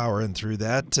powering through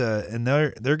that, and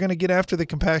they're going to get after the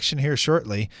compaction here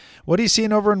shortly. What are you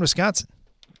seeing over in Wisconsin?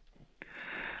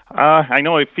 I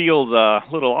know it feels a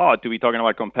little odd to be talking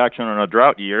about compaction on a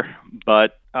drought year,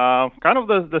 but kind of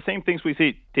the same things we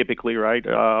see typically, right?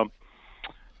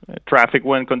 Traffic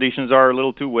when conditions are a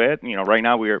little too wet. Right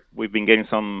now we've been getting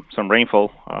some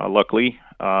rainfall, luckily,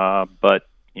 but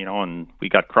and we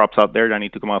got crops out there that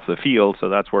need to come off the field, so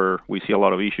that's where we see a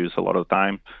lot of issues a lot of the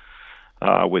time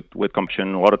with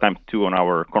compaction. A lot of times too on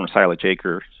our corn silage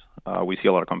acres, we see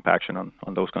a lot of compaction on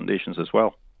those conditions as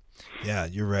well. Yeah,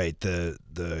 you're right.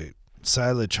 The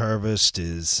silage harvest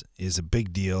is a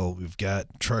big deal. We've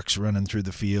got trucks running through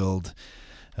the field.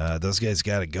 Those guys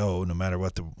got to go no matter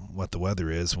what the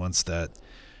weather is. Once that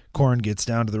corn gets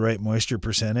down to the right moisture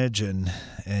percentage, and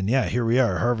yeah, here we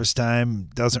are. Harvest time,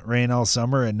 doesn't rain all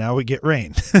summer, and now we get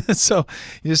rain. So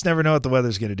you just never know what the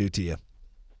weather's going to do to you.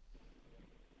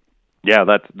 Yeah,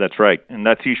 that's right, and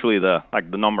that's usually the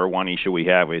number one issue we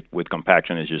have with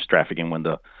compaction is just trafficking when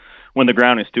the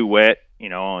ground is too wet,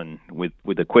 and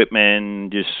with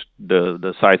equipment, just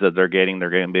the size that they're getting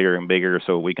bigger and bigger,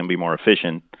 so we can be more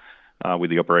efficient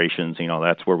with the operations.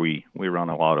 That's where we run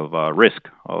a lot of risk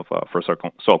for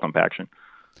soil compaction.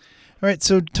 All right,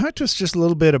 so talk to us just a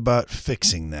little bit about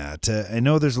fixing that. I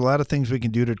know there's a lot of things we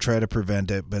can do to try to prevent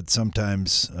it, but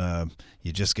sometimes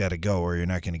you just got to go or you're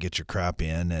not going to get your crop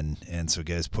in, and so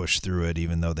guys push through it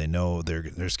even though they know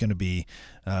there's going to be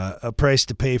a price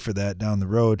to pay for that down the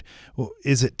road. Well,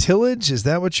 is it tillage? Is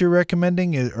that what you're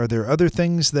recommending? Are there other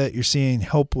things that you're seeing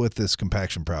help with this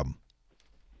compaction problem?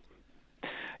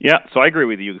 Yeah, so I agree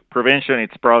with you. Prevention,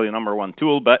 it's probably the number one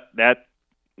tool, but that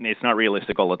it's not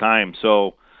realistic all the time.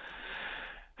 So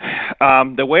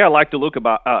the way I like to look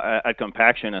at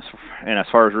compaction as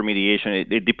far as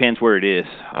remediation, it depends where it is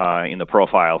in the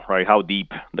profile, right? How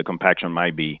deep the compaction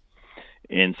might be.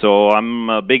 And so I'm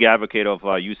a big advocate of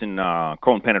using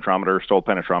cone penetrometers, soil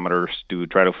penetrometers to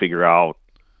try to figure out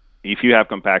if you have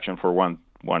compaction for one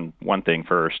thing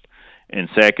first, and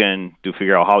second, to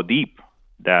figure out how deep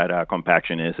that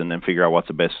compaction is, and then figure out what's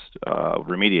the best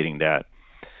remediating that.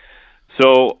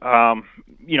 So,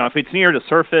 if it's near the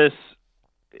surface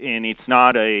and it's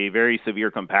not a very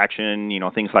severe compaction,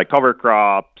 things like cover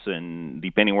crops and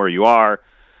depending where you are,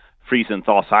 freeze and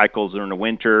thaw cycles during the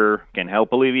winter can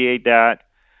help alleviate that.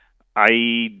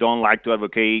 I don't like to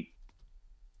advocate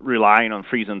relying on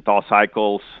freeze and thaw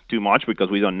cycles too much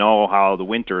because we don't know how the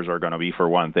winters are going to be, for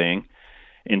one thing.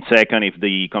 And second, if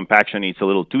the compaction is a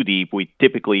little too deep, we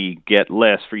typically get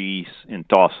less freeze and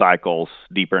thaw cycles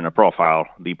deeper in the profile,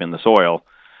 deep in the soil.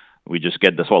 We just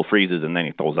get the soil freezes and then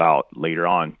it thaws out later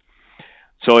on.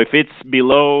 So if it's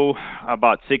below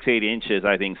about 6-8 inches,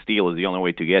 I think steel is the only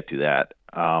way to get to that.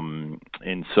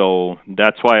 And so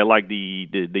that's why I like the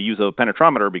use of a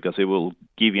penetrometer, because it will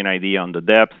give you an idea on the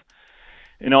depth.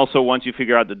 And also, once you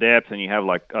figure out the depth and you have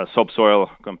like a subsoil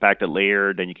compacted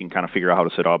layer, then you can kind of figure out how to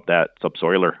set up that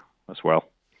subsoiler as well.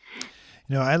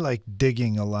 I like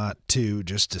digging a lot too,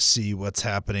 just to see what's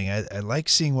happening. I like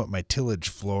seeing what my tillage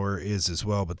floor is as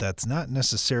well, but that's not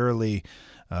necessarily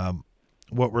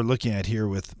what we're looking at here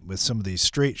with some of these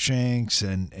straight shanks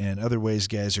and other ways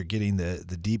guys are getting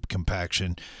the deep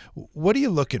compaction. What are you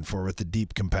looking for with the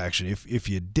deep compaction? If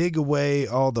you dig away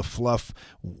all the fluff,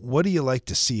 what do you like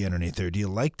to see underneath there? Do you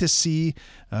like to see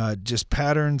just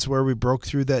patterns where we broke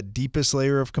through that deepest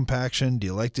layer of compaction? Do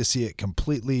you like to see it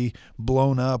completely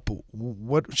blown up?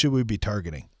 What should we be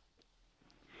targeting?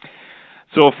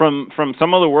 So from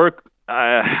some of the work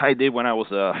I did when I was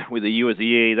with the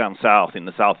USDA down south in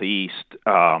the southeast,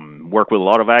 worked with a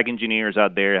lot of ag engineers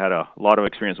out there, had a lot of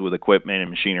experience with equipment and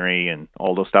machinery and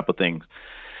all those type of things.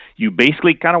 You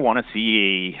basically kind of want to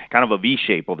see a kind of a V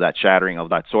shape of that shattering of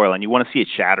that soil, and you want to see it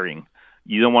shattering.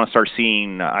 You don't want to start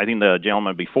seeing, I think the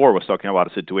gentleman before was talking about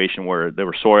a situation where there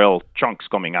were soil chunks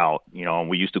coming out, and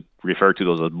we used to refer to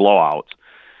those as blowouts.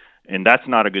 And that's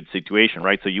not a good situation,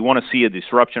 right? So you want to see a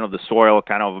disruption of the soil,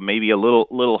 kind of maybe a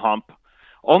little hump,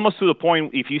 almost to the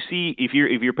point if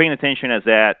you're paying attention as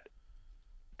that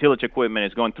tillage equipment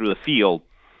is going through the field,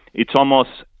 it's almost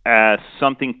as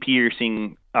something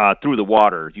piercing through the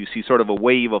water. You see sort of a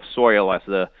wave of soil as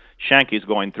the shank is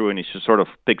going through, and it just sort of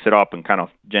picks it up and kind of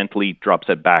gently drops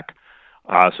it back.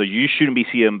 So you shouldn't be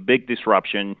seeing big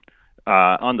disruption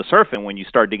on the surface. And when you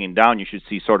start digging down, you should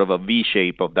see sort of a V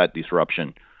shape of that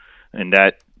disruption. And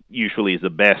that usually is the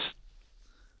best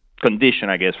condition,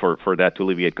 I guess, for that to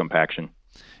alleviate compaction.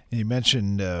 You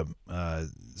mentioned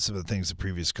some of the things the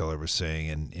previous caller was saying,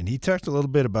 and he talked a little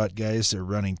bit about guys that are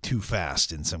running too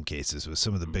fast in some cases with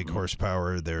some of the big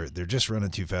horsepower. They're just running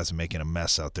too fast and making a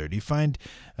mess out there. Do you find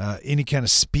any kind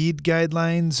of speed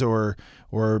guidelines or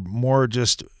more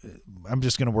just I'm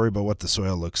just going to worry about what the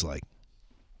soil looks like?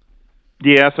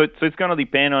 Yeah, so it's going to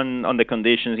depend on the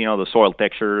conditions, the soil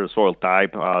texture, the soil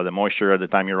type, the moisture at the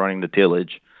time you're running the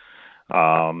tillage,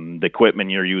 the equipment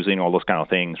you're using, all those kind of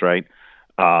things, right?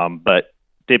 But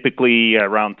typically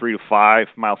around 3 to 5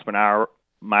 miles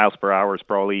per hour is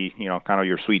probably, kind of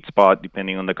your sweet spot,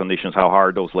 depending on the conditions, how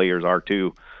hard those layers are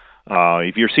too.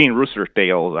 If you're seeing rooster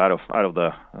tails out of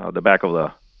the back of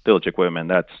the tillage equipment,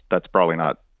 that's probably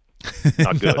not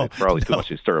good. It's probably too much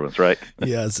disturbance, right?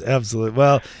 Yes, absolutely.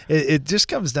 Well, it just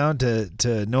comes down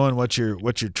to knowing what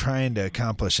you're trying to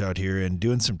accomplish out here and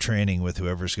doing some training with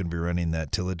whoever's going to be running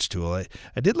that tillage tool.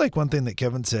 I did like one thing that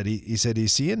Kevin said. He said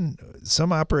he's seeing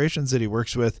some operations that he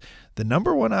works with. The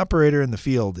number one operator in the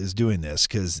field is doing this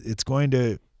because it's going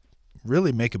to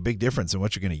really make a big difference in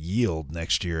what you're going to yield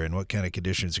next year and what kind of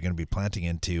conditions you're going to be planting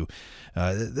into.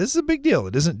 This is a big deal.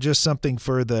 It isn't just something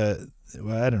for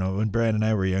I don't know, when Brian and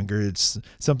I were younger, it's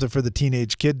something for the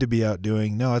teenage kid to be out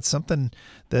doing. No, it's something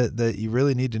that you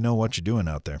really need to know what you're doing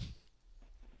out there.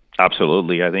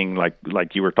 Absolutely. I think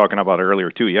like you were talking about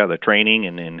earlier too, the training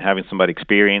and having somebody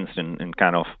experienced and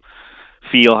kind of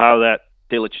feel how that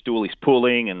tillage tool is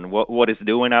pulling and what it's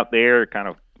doing out there kind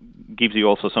of gives you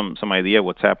also some idea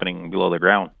what's happening below the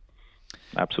ground.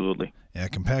 Absolutely. Yeah,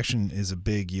 compaction is a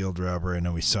big yield robber. I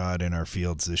know we saw it in our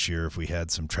fields this year. If we had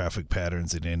some traffic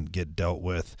patterns that didn't get dealt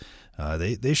with,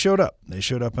 they showed up. They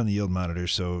showed up on the yield monitor.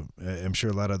 So I'm sure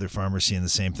a lot of other farmers seeing the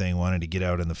same thing, wanting to get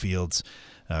out in the fields.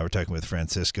 We're talking with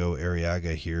Francisco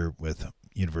Arriaga here with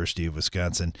University of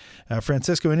Wisconsin.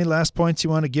 Francisco, any last points you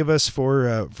want to give us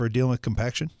for dealing with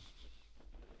compaction?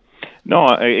 No,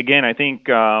 again, I think,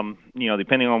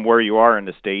 depending on where you are in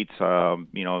the States,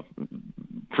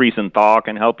 freeze and thaw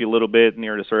can help you a little bit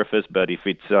near the surface, but if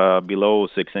it's below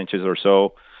 6 inches or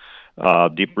so,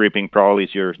 deep reaping probably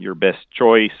is your best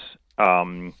choice.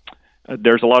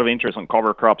 There's a lot of interest on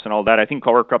cover crops and all that. I think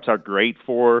cover crops are great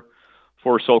for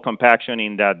soil compaction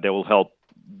in that they will help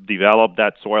develop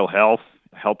that soil health,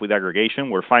 help with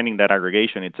aggregation. We're finding that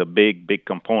aggregation, it's a big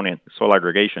component, soil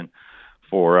aggregation,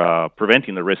 for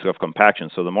preventing the risk of compaction.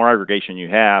 So the more aggregation you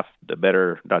have, the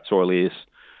better that soil is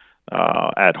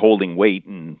at holding weight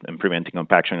and preventing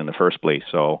compaction in the first place.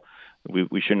 So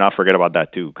we should not forget about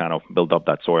that too, kind of build up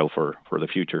that soil for the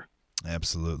future.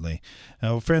 Absolutely.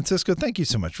 Well, Francisco, thank you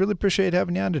so much. Really appreciate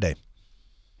having you on today.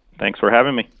 Thanks for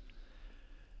having me.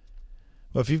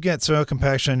 Well, if you've got soil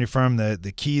compaction on your farm,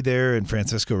 the key there, and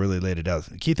Francisco really laid it out,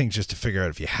 the key thing is just to figure out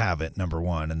if you have it, number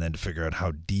one, and then to figure out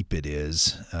how deep it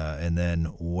is, and then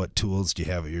what tools do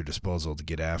you have at your disposal to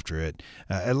get after it.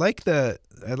 I like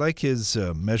his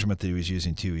measurement that he was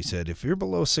using too. He said if you're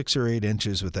below 6 or 8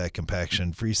 inches with that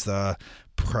compaction, freeze thaw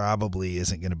probably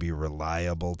isn't going to be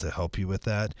reliable to help you with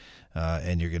that,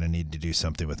 and you're going to need to do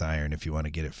something with iron if you want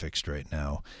to get it fixed right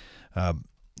now.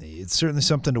 It's certainly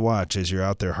something to watch as you're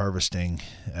out there harvesting.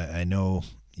 I know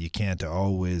you can't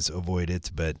always avoid it,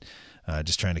 but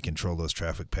just trying to control those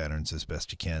traffic patterns as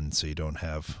best you can so you don't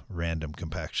have random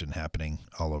compaction happening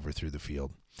all over through the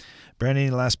field. Brandon,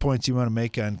 any last points you want to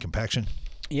make on compaction?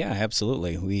 Yeah,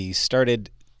 absolutely. We started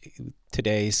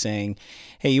today saying,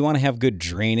 hey, you want to have good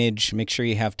drainage, make sure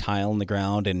you have tile in the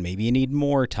ground, and maybe you need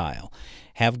more tile.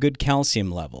 Have good calcium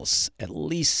levels, at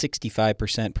least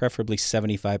 65%, preferably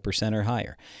 75% or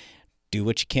higher. Do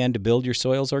what you can to build your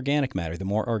soil's organic matter. The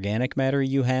more organic matter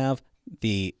you have,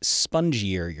 the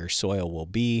spongier your soil will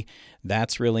be.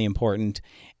 That's really important.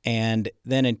 And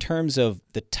then in terms of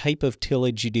the type of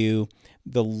tillage you do,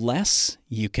 the less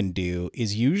you can do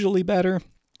is usually better.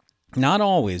 Not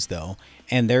always, though.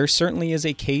 And there certainly is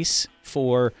a case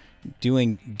for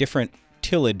doing different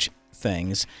tillage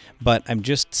things. But I'm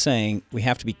just saying we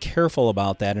have to be careful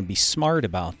about that and be smart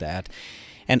about that.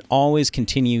 And always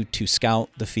continue to scout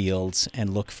the fields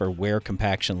and look for where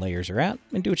compaction layers are at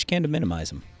and do what you can to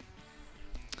minimize them.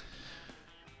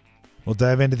 We'll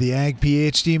dive into the Ag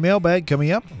PhD mailbag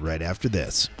coming up right after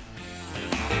this.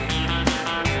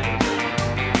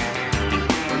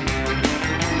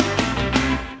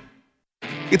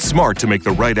 It's smart to make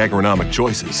the right agronomic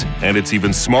choices, and it's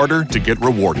even smarter to get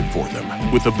rewarded for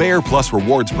them. With the Bayer Plus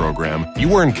Rewards program,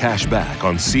 you earn cash back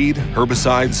on seed,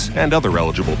 herbicides, and other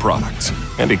eligible products.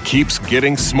 And it keeps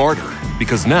getting smarter,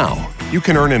 because now you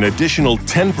can earn an additional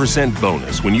 10%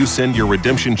 bonus when you send your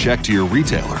redemption check to your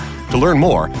retailer. To learn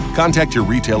more, contact your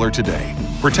retailer today.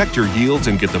 Protect your yields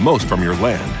and get the most from your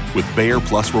land with Bayer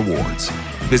Plus Rewards.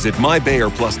 Visit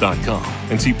mybayerplus.com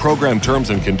and see program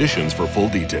terms and conditions for full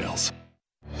details.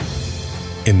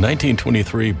 In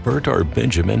 1923, Bert R.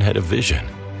 Benjamin had a vision,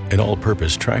 an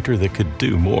all-purpose tractor that could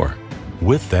do more.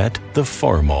 With that, the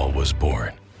Farmall was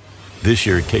born. This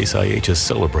year, Case IH is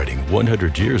celebrating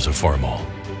 100 years of Farmall.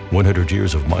 100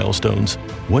 years of milestones,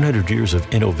 100 years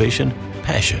of innovation,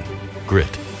 passion,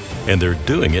 grit. And they're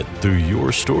doing it through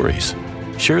your stories.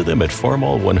 Share them at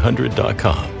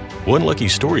farmall100.com. One lucky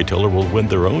storyteller will win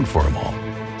their own Farmall,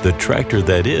 the tractor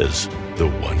that is the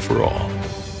one for all.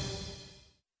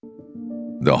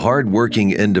 The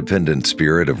hard-working, independent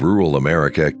spirit of rural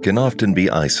America can often be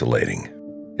isolating.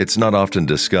 It's not often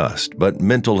discussed, but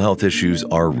mental health issues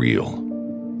are real.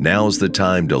 Now's the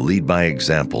time to lead by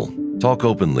example, talk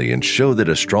openly, and show that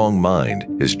a strong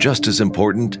mind is just as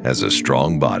important as a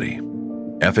strong body.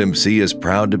 FMC is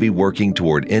proud to be working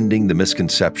toward ending the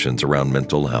misconceptions around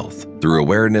mental health. Through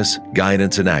awareness,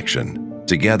 guidance, and action,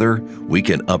 together we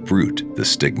can uproot the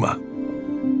stigma.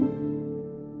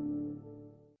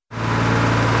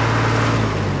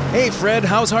 Hey Fred,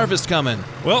 how's harvest coming?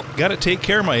 Well, gotta take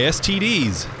care of my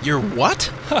STDs. Your what?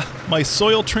 My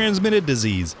soil-transmitted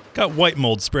disease. Got white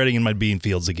mold spreading in my bean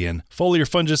fields again. Foliar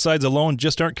fungicides alone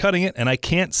just aren't cutting it, and I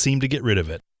can't seem to get rid of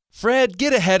it. Fred,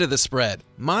 get ahead of the spread.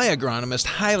 My agronomist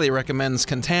highly recommends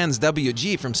Contan's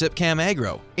WG from Sipcam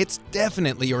Agro. It's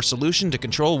definitely your solution to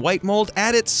control white mold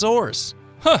at its source.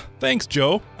 Thanks,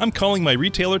 Joe. I'm calling my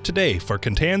retailer today for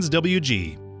Contan's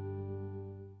WG.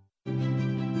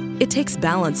 It takes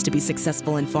balance to be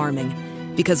successful in farming,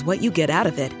 because what you get out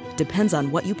of it depends on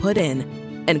what you put in.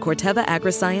 And Corteva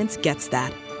Agriscience gets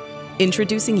that.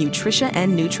 Introducing Nutritia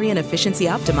N Nutrient Efficiency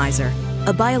Optimizer,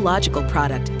 a biological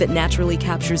product that naturally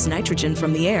captures nitrogen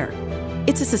from the air.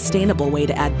 It's a sustainable way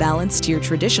to add balance to your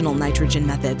traditional nitrogen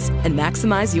methods and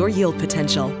maximize your yield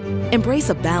potential. Embrace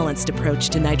a balanced approach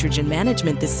to nitrogen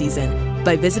management this season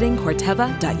by visiting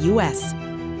corteva.us.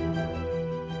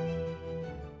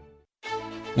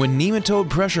 When nematode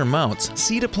pressure mounts,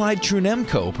 seed-applied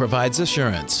Trunemco provides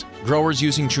assurance. Growers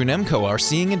using Trunemco are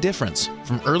seeing a difference.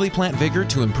 From early plant vigor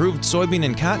to improved soybean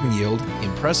and cotton yield,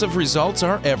 impressive results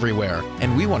are everywhere,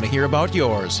 and we want to hear about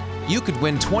yours. You could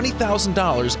win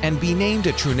 $20,000 and be named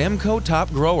a Trunemco Top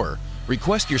Grower.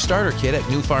 Request your starter kit at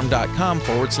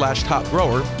newfarm.com/top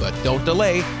grower, but don't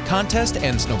delay. Contest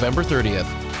ends November 30th.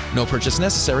 No purchase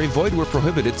necessary, void where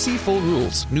prohibited. See full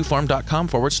rules.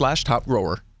 newfarm.com/top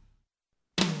grower.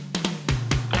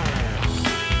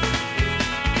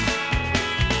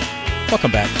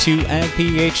 Welcome back to Ag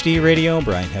PhD Radio.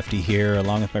 Brian Hefty here,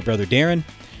 along with my brother Darren.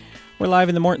 We're live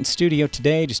in the Morton studio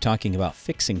today, just talking about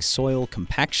fixing soil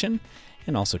compaction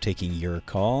and also taking your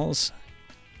calls.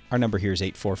 Our number here is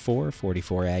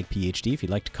 844-44-AG-PhD. If you'd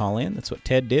like to call in, that's what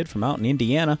Ted did from out in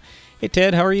Indiana. Hey,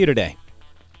 Ted, how are you today?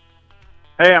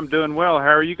 Hey, I'm doing well.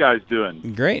 How are you guys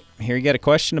doing? Great. Here you got a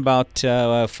question about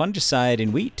fungicide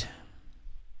in wheat.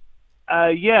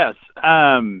 Yes.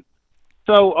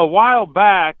 So a while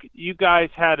back, you guys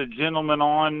had a gentleman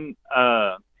on,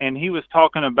 and he was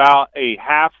talking about a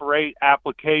half-rate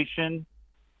application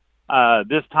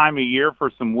this time of year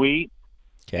for some wheat.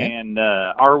 Okay. And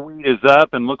our wheat is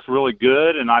up and looks really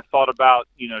good, and I thought about,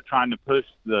 trying to push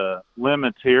the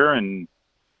limits here and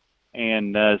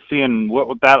seeing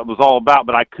what that was all about,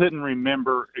 but I couldn't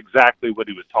remember exactly what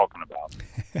he was talking about.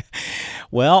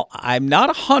 Well, I'm not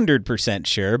 100%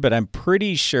 sure, but I'm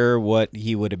pretty sure what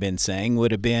he would have been saying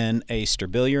would have been a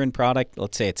strobilurin product.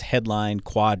 Let's say it's Headline,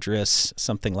 Quadris,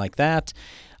 something like that.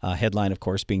 Headline, of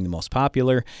course, being the most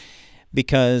popular,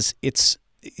 because it's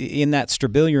in that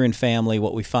strobilurin family.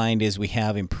 What we find is we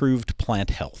have improved plant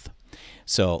health.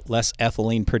 So less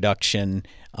ethylene production,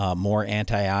 more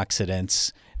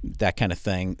antioxidants, that kind of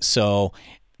thing. So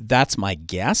that's my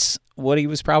guess what he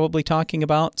was probably talking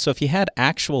about. So if you had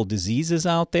actual diseases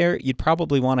out there, you'd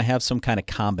probably want to have some kind of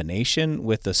combination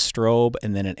with a strobe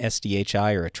and then an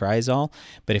SDHI or a trizol.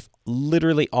 But if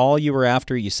literally all you were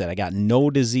after, you said, I got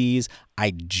no disease,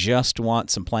 I just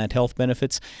want some plant health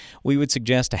benefits, we would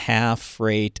suggest a half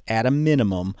rate at a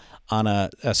minimum on a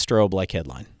strobe like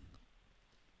Headline.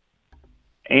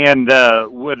 And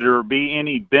would there be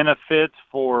any benefits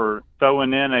for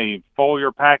throwing in a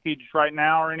foliar package right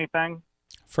now or anything?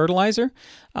 Fertilizer?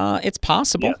 It's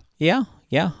possible. Yeah.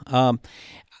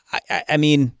 I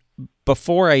mean,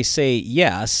 before I say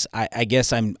yes, I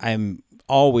guess I'm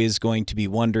always going to be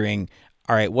wondering,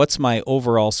 all right, what's my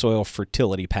overall soil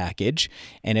fertility package?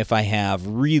 And if I have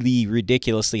really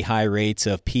ridiculously high rates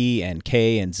of P and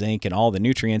K and zinc and all the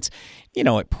nutrients,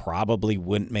 it probably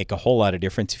wouldn't make a whole lot of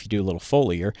difference if you do a little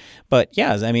foliar. But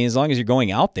yeah, I mean, as long as you're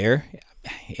going out there,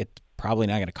 it's probably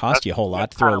not going to cost you a whole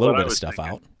lot to throw a little bit of stuff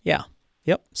out. Yeah.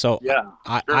 Yep. So yeah,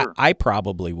 sure. I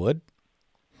probably would.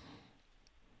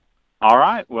 All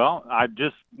right. Well, I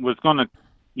just was going to,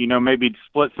 maybe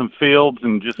split some fields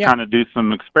and just kind of do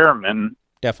some experimenting.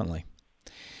 Definitely.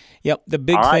 Yep. The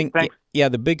big thing. Yeah,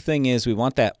 the big thing is we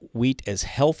want that wheat as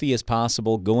healthy as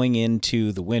possible going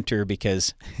into the winter,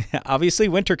 because obviously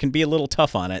winter can be a little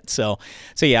tough on it. So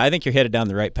yeah, I think you're headed down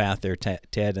the right path there,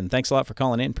 Ted. And thanks a lot for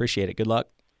calling in. Appreciate it. Good luck.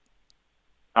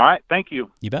 All right. Thank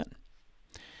you. You bet.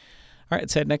 All right,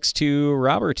 let's head next to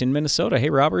Robert in Minnesota. Hey,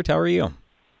 Robert, how are you?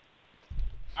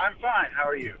 I'm fine. How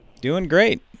are you? Doing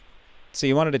great. So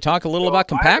you wanted to talk a little about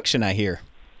compaction, I hear.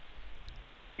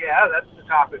 Yeah, that's the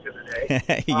topic of the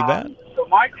day. You bet. So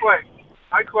my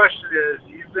question is,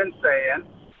 you've been saying,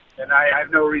 and I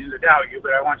have no reason to doubt you,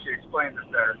 but I want you to explain this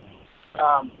better,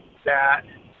 that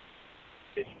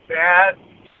it's bad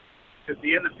to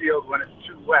be in the field when it's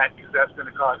too wet because that's going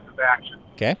to cause compaction.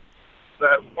 Okay.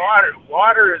 But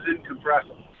water is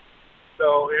incompressible.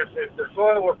 So if the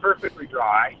soil were perfectly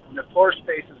dry and the pore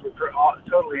spaces were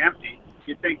totally empty,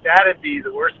 you'd think that'd be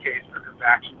the worst case for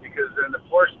compaction, because then the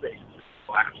pore spaces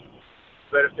collapse.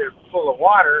 But if they're full of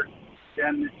water,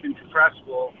 then it's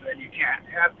incompressible, then you can't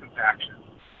have compaction,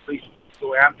 at least the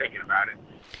way I'm thinking about it.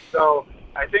 So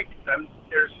I think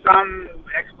there's some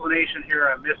explanation here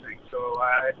I'm missing. So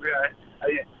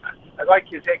I'd like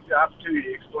you to take the opportunity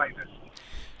to explain this.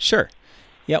 Sure.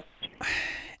 Yep.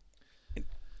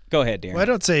 Go ahead, Darren. Well, I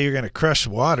don't say you're going to crush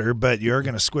water, but you're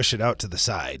going to squish it out to the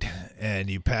side. And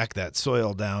you pack that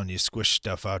soil down, you squish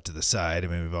stuff out to the side. I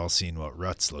mean, we've all seen what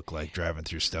ruts look like driving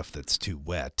through stuff that's too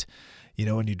wet.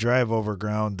 When you drive over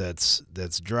ground that's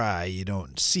dry, you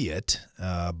don't see it.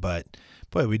 But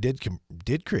boy, we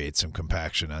did create some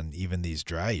compaction on even these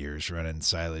dry years, running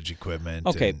silage equipment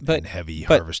and heavy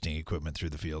harvesting equipment through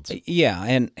the fields. Yeah,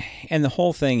 and the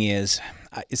whole thing is,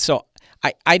 so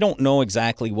I don't know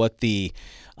exactly what the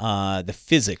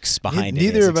physics behind it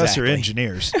is. Neither of us are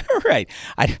engineers. Right.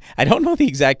 I don't know the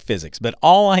exact physics, but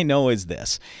all I know is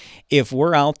this. If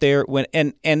we're out there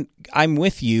and I'm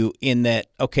with you in that,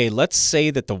 okay, let's say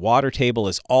that the water table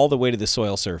is all the way to the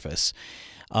soil surface.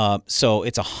 So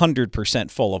it's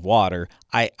 100% full of water.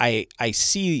 I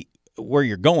see where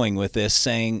you're going with this,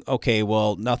 saying, okay,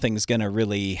 well, nothing's going to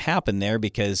really happen there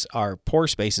because our pore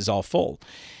space is all full.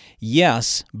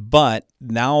 Yes, but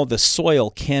now the soil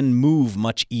can move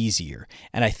much easier.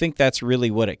 And I think that's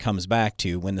really what it comes back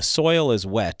to. When the soil is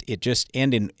wet, it just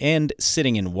and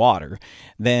sitting in water,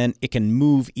 then it can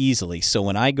move easily. So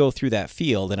when I go through that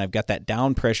field and I've got that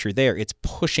down pressure there, it's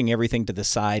pushing everything to the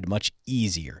side much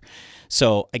easier.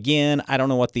 So again, I don't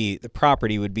know what the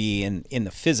property would be in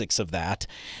the physics of that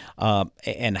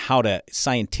and how to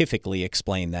scientifically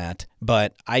explain that.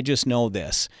 But I just know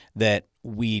this, that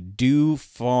we do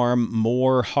farm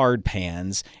more hard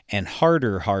pans and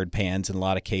harder hard pans in a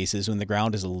lot of cases when the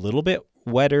ground is a little bit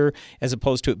wetter as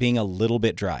opposed to it being a little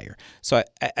bit drier. So,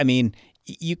 I mean,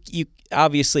 you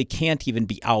obviously can't even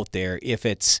be out there if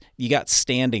you got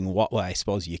standing water. Well, I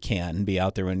suppose you can be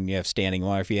out there when you have standing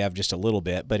water if you have just a little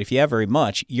bit. But if you have very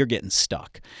much, you're getting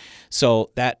stuck. So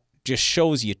that just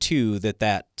shows you, too,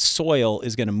 that soil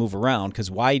is going to move around, because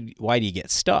why do you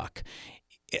get stuck?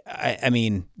 I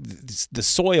mean, the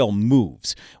soil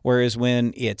moves, whereas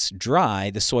when it's dry,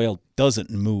 the soil doesn't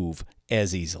move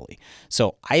as easily.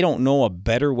 So I don't know a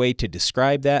better way to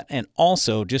describe that. And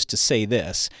also, just to say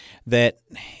this, that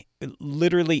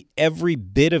literally every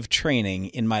bit of training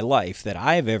in my life that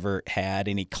I've ever had,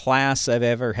 any class I've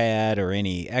ever had, or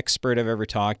any expert I've ever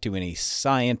talked to, any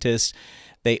scientist,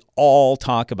 they all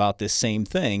talk about this same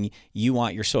thing. You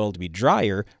want your soil to be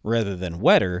drier rather than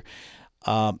wetter.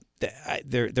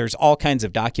 There's all kinds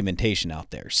of documentation out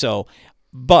there. So,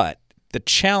 but The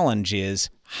challenge is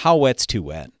how wet's too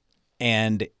wet,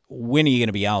 and when are you going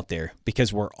to be out there?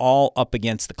 Because we're all up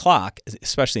against the clock,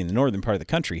 especially in the northern part of the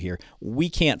country here. We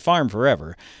can't farm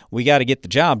forever. We got to get the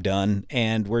job done,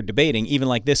 and we're debating, even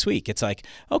like this week. It's like,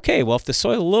 okay, well, if the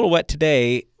soil's a little wet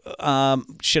today,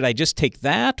 should I just take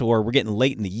that, or we're getting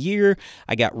late in the year?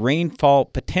 I got rainfall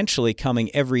potentially coming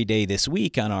every day this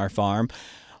week on our farm.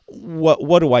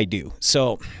 What do I do?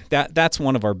 So that's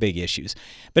one of our big issues.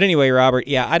 But anyway, Robert,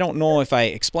 yeah, I don't know if I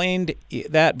explained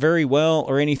that very well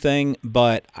or anything,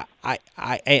 but I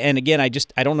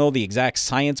don't know the exact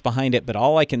science behind it, but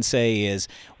all I can say is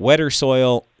wetter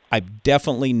soil, I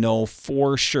definitely know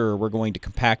for sure we're going to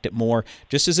compact it more.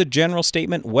 Just as a general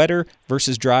statement, wetter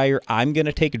versus drier, I'm going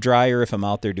to take a drier if I'm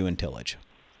out there doing tillage.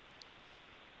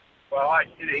 Well,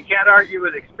 you can't argue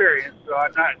with experience, so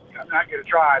I'm not going to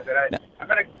try, but I'm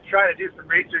going to try to do some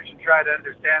research and try to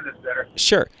understand this better.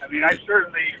 Sure. I mean, I'm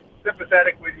certainly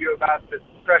sympathetic with you about the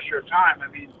pressure of time. I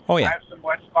mean, oh, yeah. I have some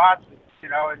wet spots,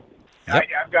 and yep.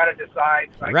 I've got to decide.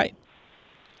 Right.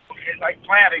 It's like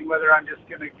planting, whether I'm just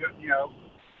going to,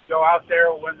 go out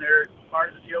there when part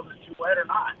of the field is too wet or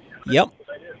not. Yep.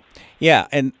 Yeah,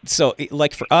 and so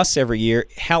like for us every year,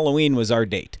 Halloween was our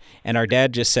date. And our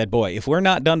dad just said, boy, if we're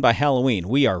not done by Halloween,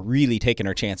 we are really taking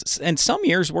our chances. And some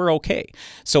years we're okay.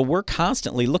 So we're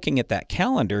constantly looking at that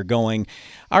calendar going,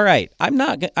 all right, I'm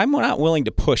not willing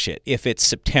to push it if it's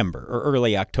September or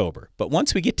early October. But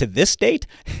once we get to this date,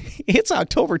 it's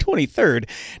October 23rd.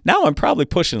 Now I'm probably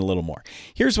pushing a little more.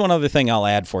 Here's one other thing I'll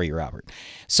add for you, Robert.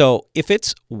 So if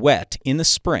it's wet in the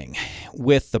spring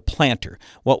with the planter,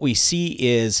 what we see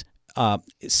is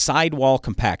sidewall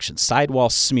compaction, sidewall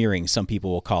smearing, some people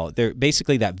will call it. They're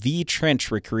basically that V trench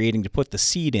we're creating to put the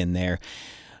seed in there.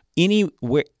 Any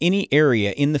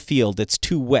area in the field that's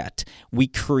too wet, we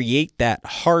create that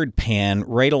hard pan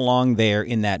right along there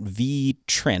in that V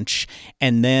trench,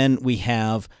 and then we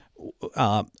have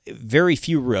very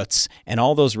few roots, and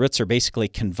all those roots are basically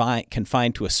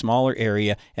confined to a smaller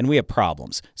area, and we have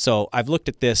problems. So I've looked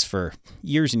at this for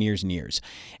years and years and years.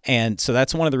 And so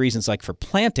that's one of the reasons, like for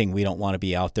planting, we don't want to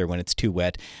be out there when it's too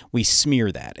wet. We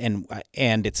smear that.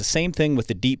 And it's the same thing with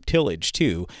the deep tillage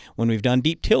too. When we've done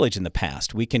deep tillage in the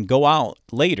past, we can go out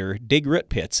later, dig root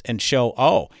pits, and show,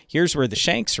 oh, here's where the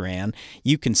shanks ran.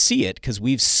 You can see it because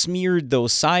we've smeared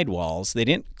those sidewalls. They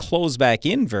didn't close back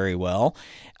in very well.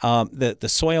 The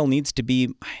soil needs to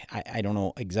be, I don't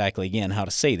know exactly, again, how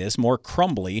to say this, more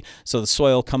crumbly so the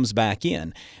soil comes back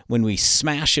in. When we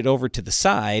smash it over to the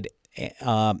side,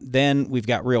 then we've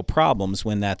got real problems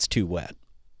when that's too wet.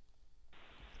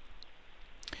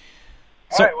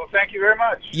 All right, well, thank you very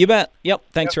much. You bet. Yep,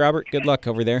 thanks, Robert. Good luck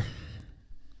over there.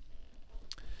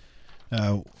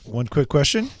 One quick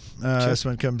question. This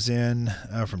one comes in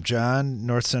from John,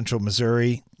 North Central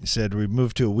Missouri. He said, we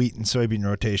moved to a wheat and soybean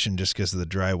rotation just because of the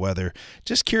dry weather.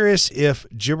 Just curious if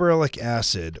gibberellic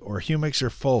acid or humics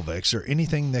or fulvics or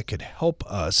anything that could help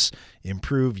us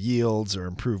improve yields or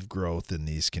improve growth in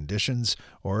these conditions,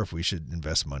 or if we should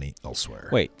invest money elsewhere.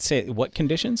 Wait, say what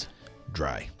conditions?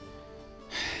 Dry.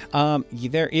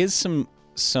 There is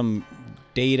some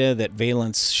data that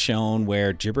Valent's shown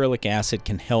where gibberellic acid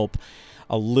can help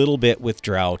a little bit with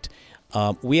drought.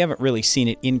 We haven't really seen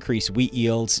it increase wheat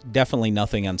yields. Definitely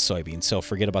nothing on soybeans. So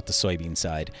forget about the soybean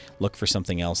side. Look for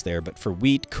something else there. But for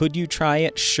wheat, could you try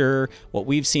it? Sure. What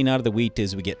we've seen out of the wheat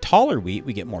is we get taller wheat.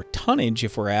 We get more tonnage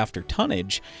if we're after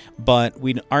tonnage, but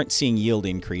we aren't seeing yield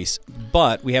increase.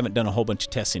 But we haven't done a whole bunch of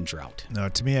tests in drought. No,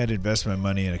 to me, I'd invest my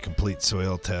money in a complete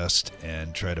soil test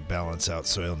and try to balance out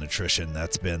soil nutrition.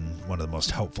 That's been one of the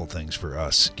most helpful things for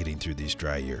us getting through these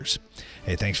dry years.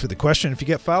 Hey, thanks for the question. If you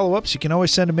get follow-ups, you can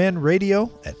always send them in radio@agphd.com.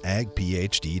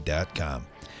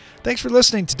 Thanks for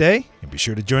listening today, and be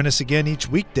sure to join us again each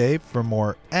weekday for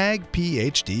more Ag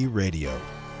PhD Radio.